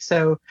weak.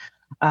 So,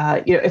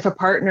 if a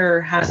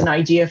partner has an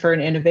idea for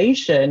an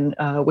innovation,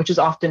 which is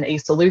often a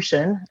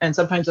solution and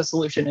sometimes a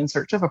solution in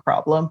search of a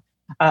problem,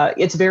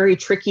 it's very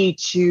tricky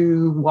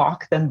to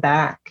walk them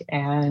back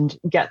and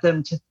get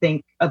them to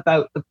think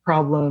about the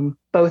problem,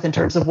 both in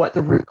terms of what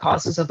the root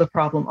causes of the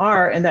problem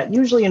are. And that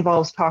usually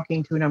involves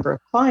talking to a number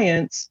of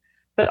clients,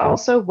 but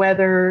also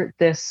whether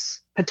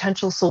this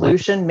potential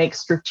solution makes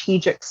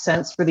strategic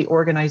sense for the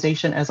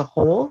organization as a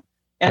whole.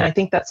 And I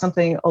think that's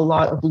something a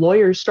lot of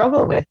lawyers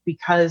struggle with,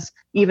 because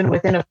even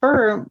within a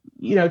firm,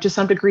 to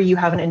some degree, you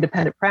have an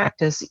independent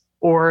practice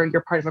or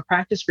you're part of a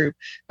practice group,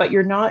 but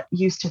you're not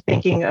used to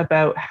thinking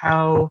about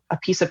how a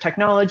piece of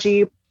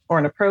technology or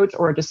an approach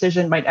or a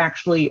decision might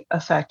actually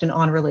affect an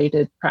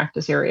unrelated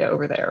practice area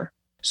over there.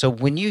 So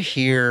when you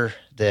hear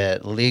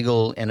that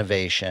legal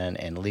innovation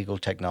and legal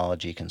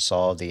technology can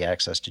solve the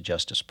access to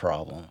justice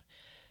problem,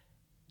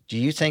 do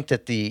you think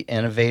that the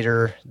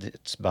innovator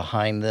that's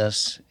behind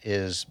this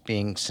is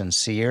being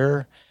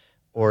sincere,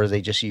 or are they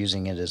just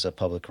using it as a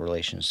public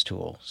relations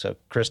tool? So,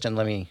 Kristin,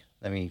 let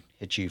me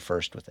hit you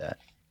first with that.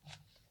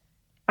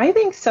 I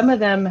think some of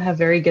them have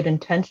very good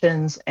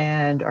intentions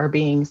and are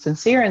being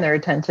sincere in their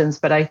intentions,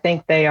 but I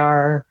think they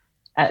are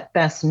at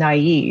best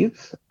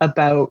naive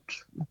about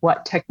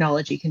what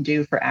technology can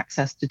do for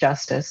access to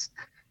justice.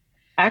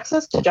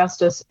 Access to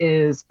justice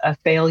is a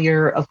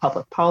failure of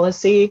public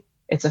policy.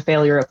 It's a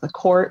failure of the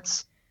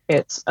courts.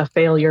 It's a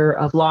failure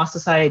of law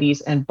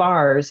societies and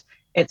bars.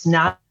 It's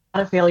not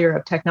a failure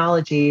of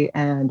technology,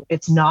 and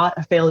it's not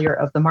a failure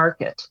of the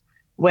market.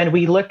 When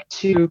we look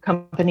to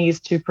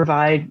companies to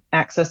provide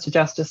access to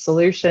justice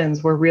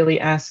solutions, we're really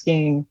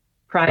asking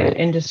private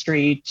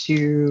industry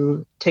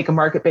to take a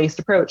market-based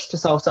approach to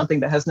solve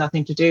something that has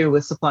nothing to do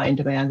with supply and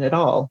demand at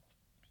all.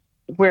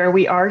 Where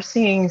we are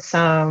seeing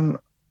some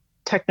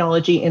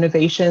technology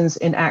innovations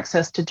in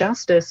access to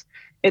justice,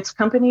 it's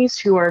companies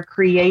who are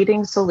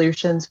creating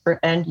solutions for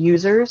end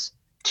users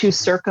to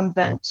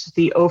circumvent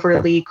the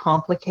overly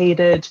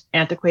complicated,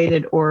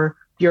 antiquated, or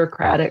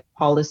bureaucratic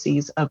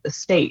policies of the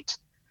state.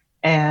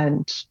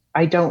 And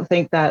I don't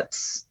think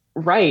that's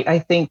right. I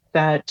think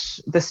that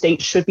the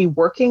state should be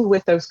working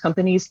with those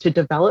companies to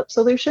develop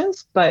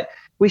solutions, but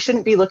we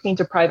shouldn't be looking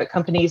to private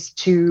companies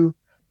to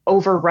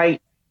overwrite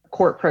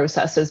court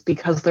processes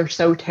because they're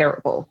so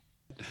terrible.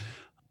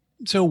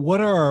 So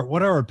what are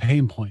our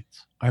pain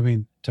points? I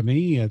mean, to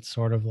me, it's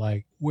sort of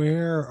like,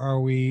 where are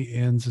we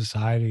in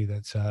society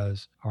that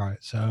says, all right,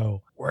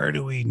 so where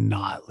do we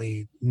not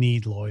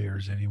need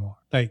lawyers anymore?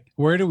 Like,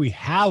 where do we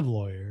have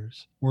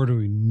lawyers? Where do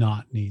we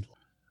not need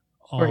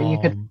lawyers? Or you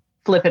could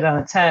flip it on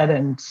its head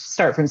and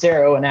start from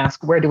zero and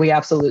ask, where do we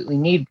absolutely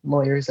need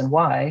lawyers and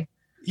why?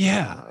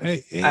 Yeah,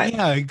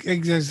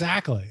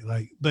 exactly.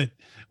 Like, but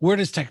where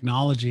does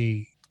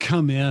technology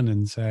come in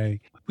and say,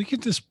 we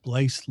could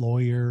displace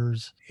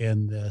lawyers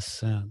in this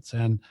sense?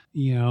 And,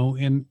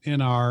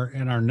 in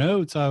our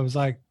notes, I was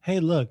like, hey,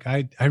 look,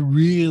 I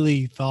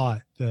really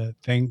thought that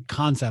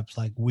concepts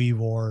like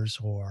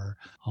WeWars or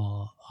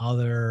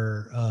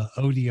other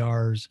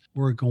ODRs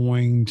were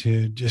going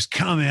to just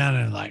come in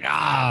and like,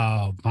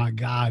 oh my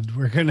God,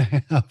 we're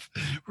gonna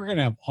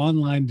have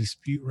online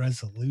dispute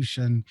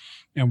resolution,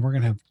 and we're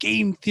gonna have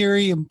game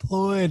theory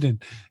employed,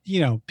 and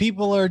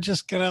people are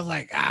just gonna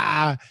like,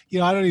 I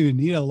don't even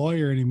need a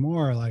lawyer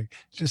anymore. Like,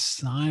 just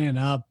sign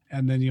up,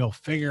 and then you'll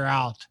figure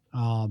out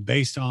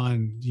based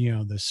on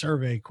the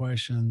survey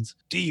questions,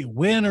 do you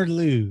win or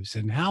lose,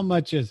 and how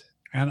much is it?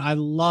 And I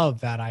love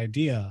that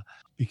idea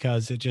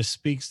because it just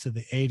speaks to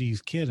the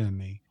 80s kid in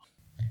me.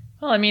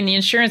 Well, I mean, the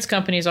insurance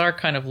companies are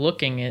kind of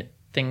looking at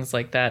things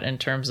like that in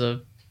terms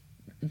of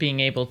being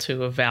able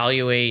to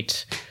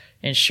evaluate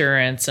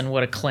insurance and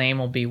what a claim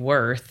will be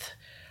worth.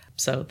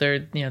 So they're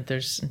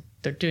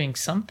doing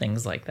some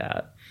things like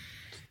that.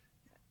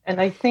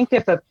 And I think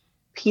if a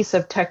piece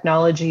of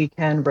technology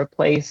can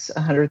replace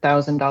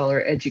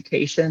 $100,000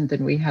 education,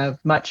 then we have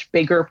much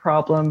bigger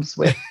problems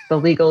with the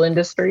legal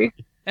industry.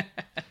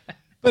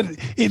 But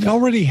it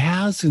already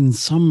has in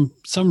some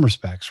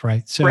respects,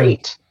 right? So,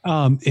 Right.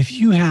 If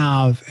you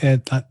have,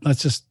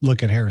 let's just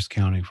look at Harris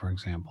County, for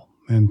example,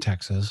 in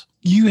Texas,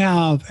 you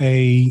have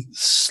a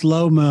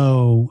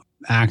slow-mo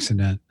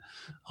accident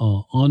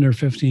under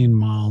 15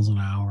 miles an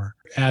hour,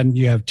 and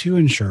you have two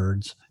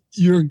insureds.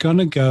 You're going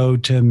to go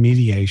to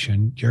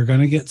mediation. You're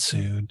going to get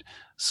sued.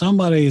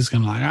 Somebody's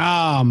going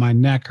to my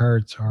neck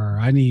hurts, or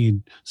I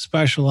need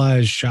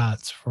specialized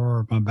shots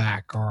for my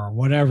back, or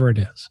whatever it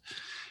is.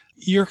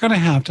 You're going to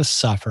have to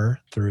suffer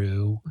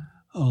through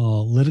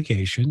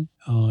litigation.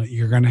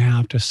 You're going to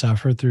have to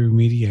suffer through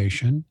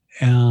mediation,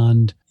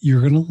 and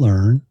you're going to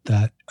learn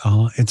that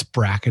it's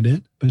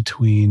bracketed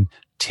between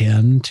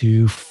 $10,000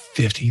 to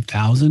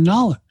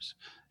 $50,000,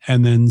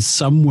 and then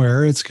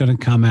somewhere it's going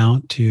to come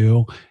out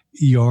to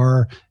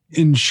your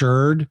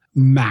insured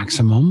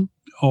maximum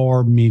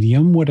or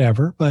medium,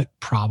 whatever, but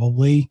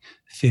probably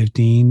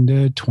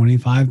 $15,000 to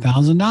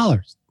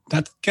 $25,000.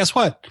 Guess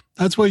what?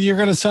 That's what you're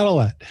going to settle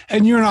at.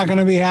 And you're not going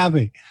to be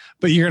happy,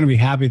 but you're going to be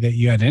happy that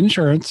you had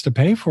insurance to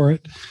pay for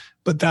it.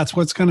 But that's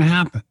what's going to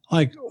happen.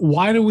 Like,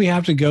 why do we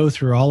have to go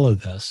through all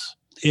of this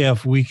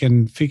if we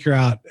can figure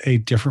out a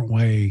different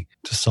way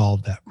to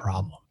solve that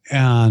problem?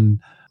 And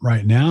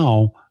right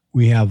now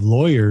we have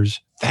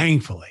lawyers,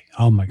 thankfully.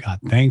 Oh my God,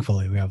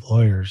 thankfully we have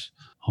lawyers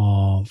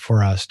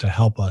for us to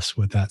help us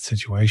with that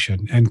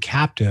situation, and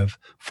captive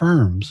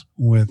firms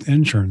with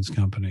insurance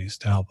companies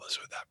to help us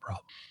with that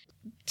problem.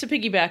 To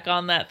piggyback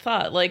on that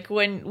thought, like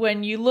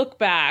when you look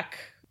back,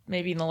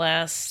 maybe in the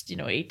last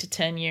 8 to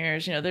 10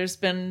 years, there's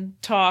been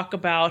talk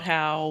about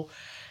how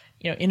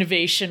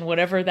innovation,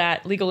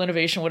 legal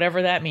innovation,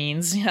 whatever that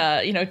means,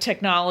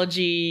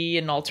 technology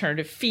and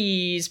alternative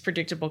fees,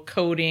 predictable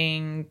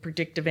coding,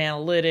 predictive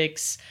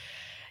analytics,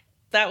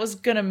 that was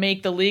going to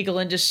make the legal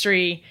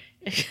industry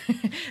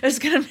it's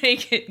going to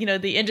make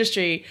it, the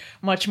industry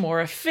much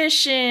more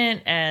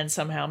efficient and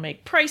somehow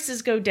make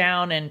prices go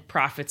down and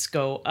profits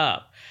go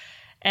up.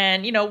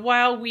 And,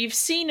 while we've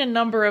seen a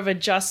number of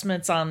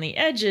adjustments on the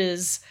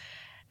edges,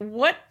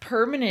 what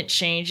permanent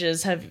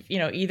changes have,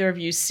 either of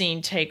you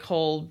seen take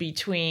hold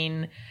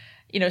between,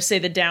 say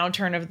the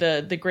downturn of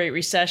the Great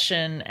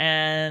Recession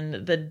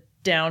and the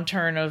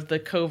downturn of the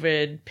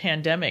COVID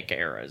pandemic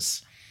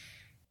eras?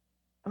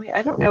 I mean,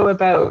 I don't know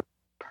about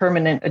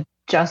permanent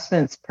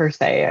adjustments per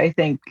se. I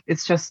think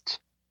it's just,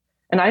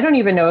 and I don't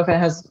even know if it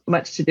has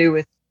much to do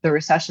with the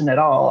recession at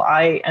all.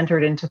 I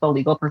entered into the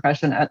legal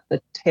profession at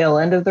the tail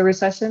end of the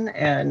recession,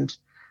 and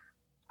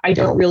I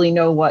don't really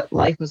know what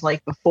life was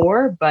like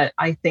before, but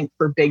I think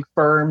for big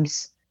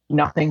firms,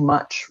 nothing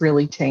much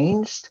really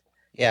changed.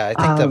 Yeah,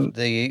 I think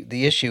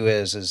the issue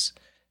is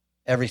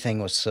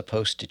everything was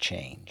supposed to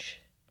change.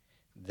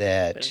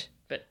 But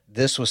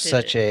this was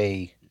such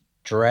a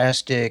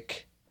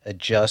drastic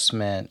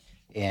adjustment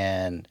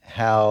in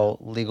how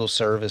legal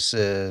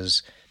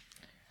services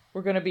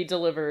were going to be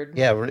delivered.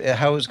 Yeah,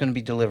 how it was going to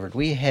be delivered.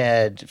 We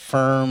had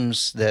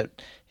firms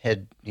that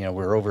had,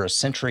 were over a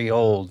century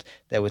old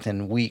that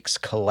within weeks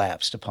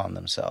collapsed upon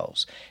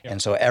themselves. Yep.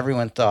 And so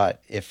everyone thought,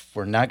 if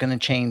we're not going to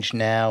change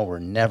now, we're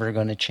never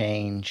going to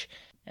change.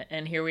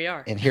 And here we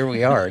are. And here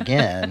we are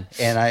again.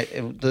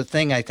 And the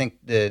thing I think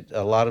that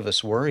a lot of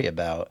us worry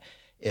about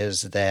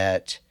is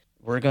that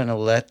we're going to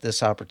let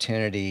this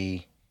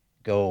opportunity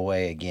go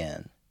away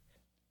again.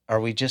 Are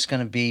we just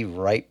going to be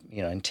right,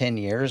 in 10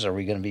 years, are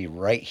we going to be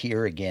right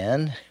here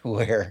again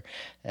where,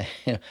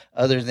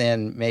 other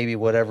than maybe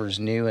whatever's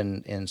new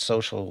in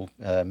social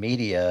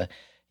media,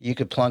 you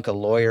could plunk a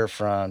lawyer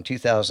from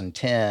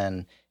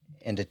 2010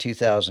 into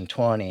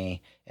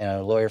 2020 and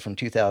a lawyer from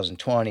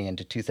 2020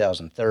 into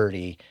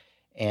 2030,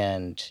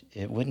 and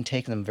it wouldn't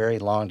take them very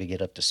long to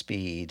get up to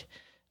speed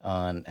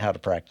on how to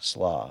practice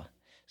law.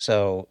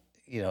 So,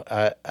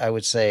 I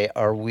would say,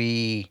 are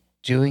we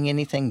doing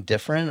anything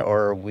different,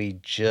 or are we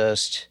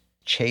just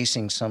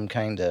chasing some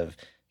kind of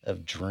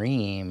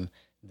dream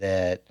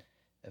that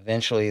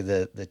eventually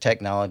the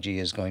technology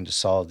is going to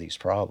solve these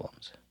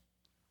problems?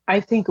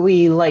 I think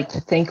we like to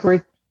think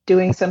we're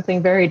doing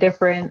something very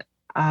different.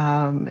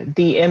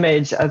 The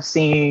image of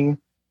seeing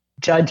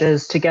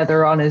judges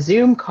together on a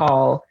Zoom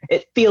call,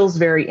 it feels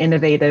very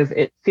innovative.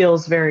 It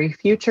feels very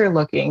future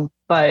looking.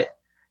 But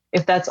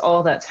if that's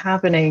all that's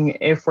happening,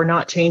 if we're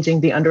not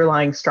changing the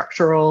underlying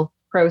structural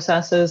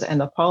processes and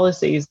the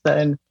policies,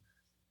 then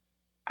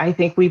I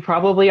think we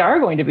probably are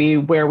going to be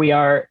where we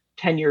are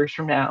 10 years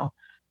from now.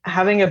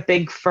 Having a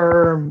big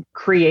firm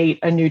create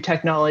a new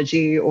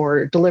technology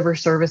or deliver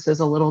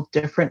services a little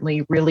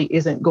differently really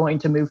isn't going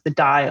to move the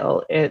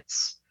dial.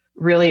 It's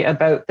really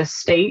about the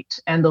state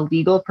and the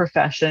legal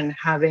profession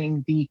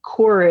having the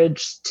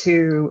courage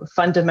to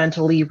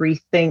fundamentally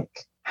rethink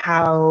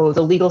how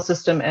the legal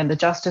system and the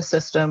justice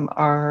system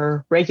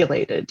are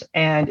regulated.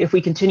 And if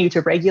we continue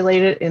to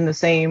regulate it in the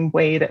same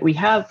way that we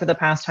have for the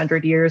past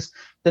 100 years,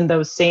 then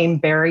those same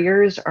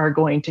barriers are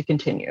going to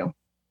continue.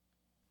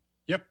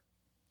 Yep.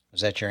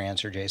 Was that your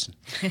answer, Jason?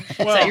 Is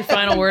that your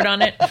final word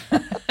on it?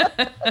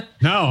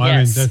 No,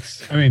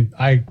 yes.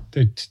 I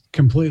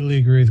completely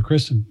agree with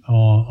Kristin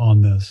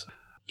on this.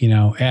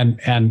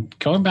 and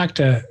going back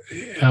to,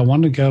 I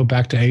want to go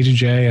back to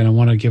A2J, and I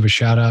want to give a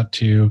shout out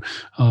to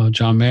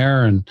John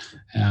Mayer and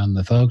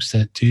the folks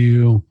that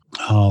do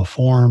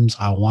forums.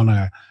 I want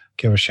to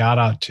give a shout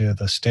out to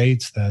the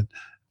states that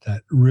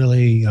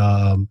really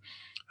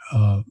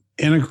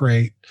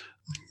integrate,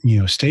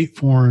 state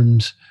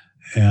forums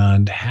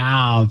and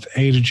have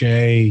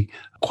A2J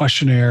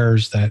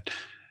questionnaires that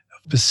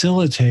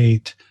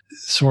facilitate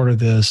sort of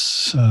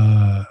this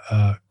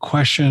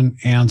question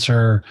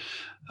answer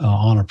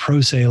on a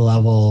pro se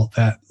level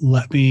that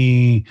let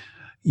me,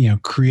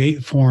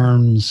 create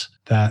forms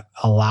that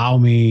allow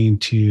me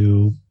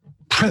to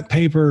print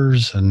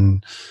papers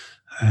and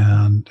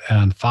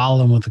file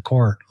them with the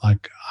court.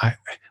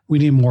 We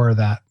need more of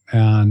that.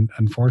 And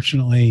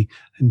unfortunately,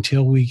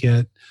 until we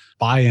get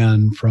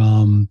buy-in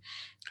from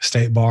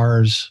state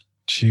bars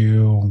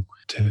to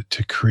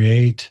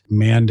create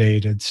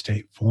mandated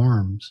state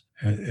forms,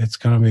 it's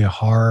going to be a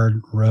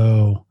hard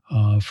row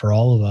for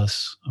all of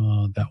us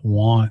that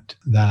want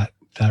that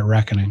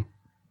reckoning.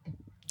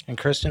 And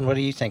Kristin, what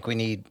do you think we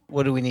need?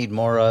 What do we need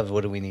more of?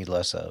 What do we need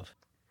less of?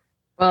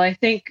 Well, I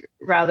think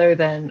rather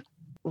than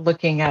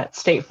looking at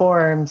state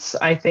forms,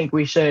 I think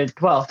we should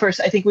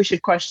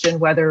question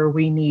whether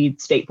we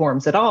need state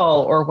forms at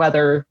all, or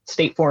whether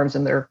state forms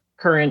in their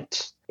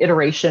current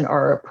iteration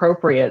are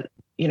appropriate.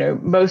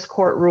 Most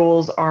court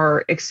rules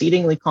are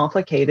exceedingly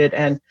complicated,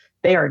 and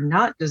they are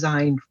not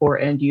designed for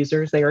end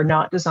users. They are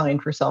not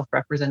designed for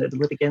self-represented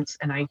litigants.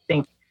 And I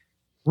think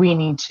we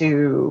need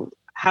to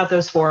have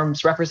those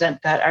forms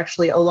represent that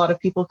actually a lot of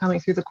people coming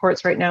through the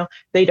courts right now,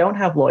 they don't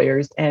have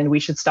lawyers, and we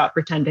should stop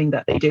pretending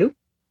that they do.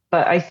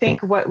 But I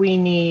think what we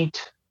need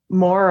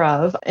more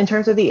of in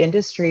terms of the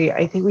industry,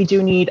 I think we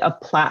do need a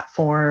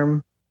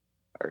platform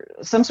or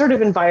some sort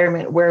of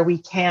environment where we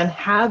can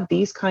have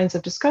these kinds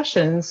of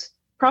discussions,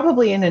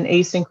 probably in an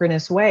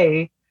asynchronous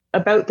way,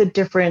 about the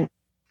different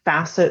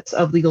facets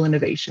of legal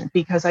innovation.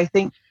 Because I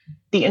think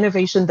the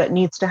innovation that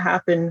needs to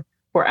happen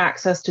for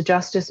access to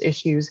justice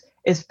issues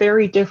is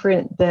very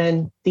different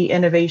than the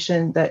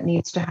innovation that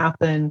needs to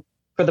happen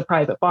for the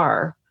private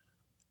bar.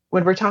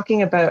 When we're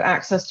talking about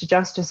access to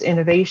justice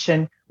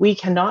innovation, we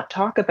cannot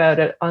talk about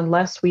it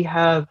unless we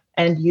have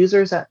end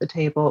users at the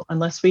table,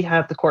 unless we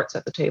have the courts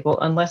at the table,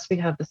 unless we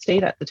have the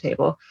state at the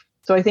table.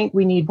 So I think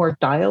we need more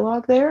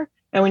dialogue there,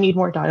 and we need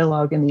more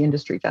dialogue in the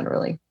industry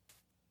generally.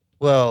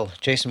 Well,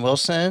 Jason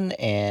Wilson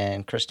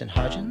and Kristin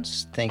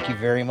Hodgins, thank you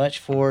very much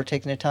for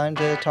taking the time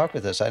to talk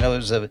with us. I know it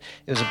was a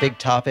big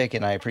topic,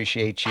 and I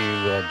appreciate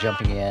you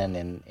jumping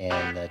in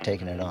and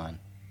taking it on.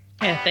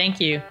 Yeah,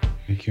 thank you.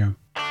 Thank you.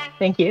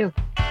 Thank you.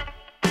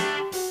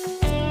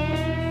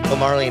 Well,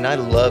 Marlene, I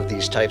love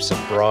these types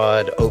of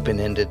broad,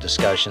 open-ended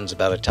discussions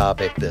about a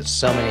topic that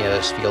so many of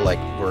us feel like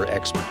we're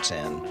experts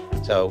in.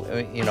 So,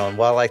 and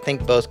while I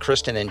think both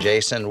Kristin and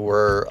Jason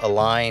were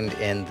aligned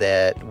in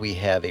that we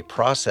have a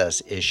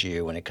process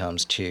issue when it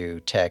comes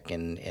to tech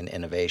and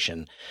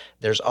innovation,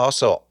 there's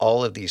also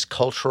all of these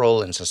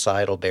cultural and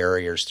societal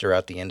barriers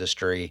throughout the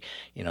industry.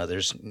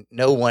 There's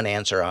no one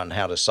answer on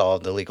how to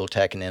solve the legal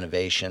tech and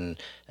innovation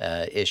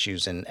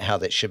issues and how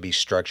that should be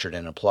structured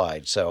and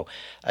applied. So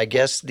I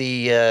guess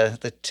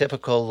the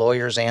typical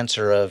lawyer's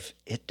answer of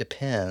 "it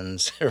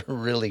depends"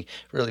 really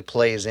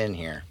plays in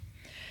here.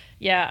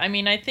 Yeah,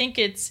 I think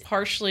it's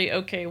partially,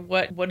 okay,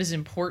 what is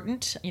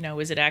important?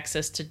 Is it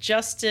access to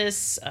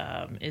justice?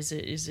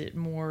 Is it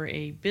more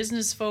a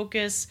business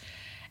focus?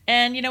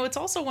 And, it's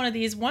also one of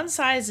these, one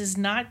size is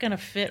not going to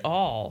fit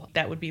all.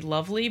 That would be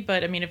lovely.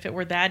 But if it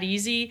were that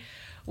easy,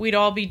 we'd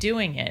all be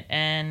doing it.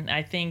 And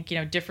I think,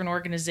 different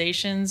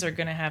organizations are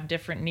going to have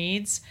different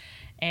needs.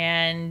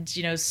 And,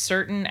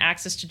 certain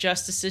access to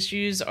justice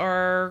issues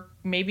are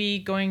maybe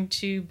going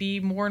to be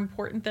more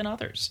important than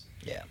others.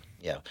 Yeah.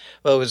 Yeah.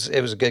 Well,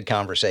 it was a good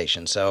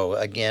conversation. So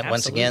again,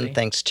 Once again,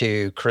 thanks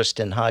to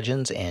Kristin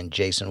Hodgins and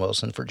Jason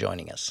Wilson for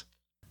joining us.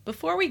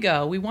 Before we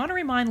go, we want to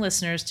remind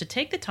listeners to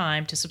take the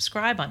time to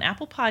subscribe on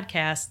Apple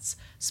Podcasts,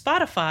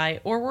 Spotify,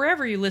 or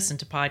wherever you listen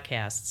to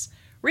podcasts.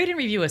 Rate and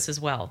review us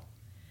as well.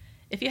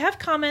 If you have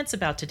comments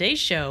about today's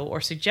show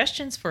or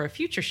suggestions for a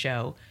future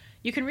show,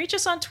 you can reach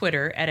us on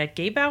Twitter at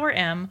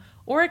GayBauerM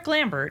or at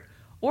Glambert,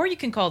 or you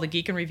can call the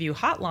Geek and Review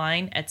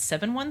hotline at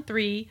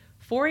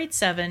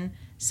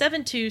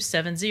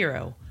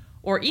 713-487-7270,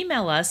 or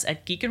email us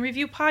at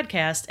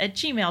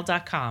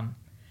geekandreviewpodcast@gmail.com.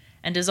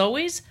 And as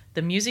always,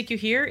 the music you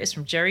hear is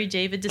from Jerry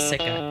David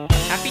DeSica.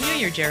 Happy New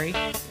Year, Jerry.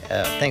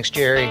 Thanks,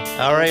 Jerry.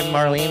 All right,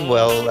 Marlene.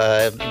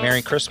 Well,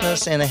 Merry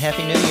Christmas and a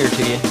Happy New Year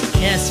to you.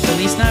 Yes,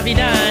 Feliz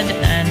Navidad,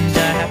 and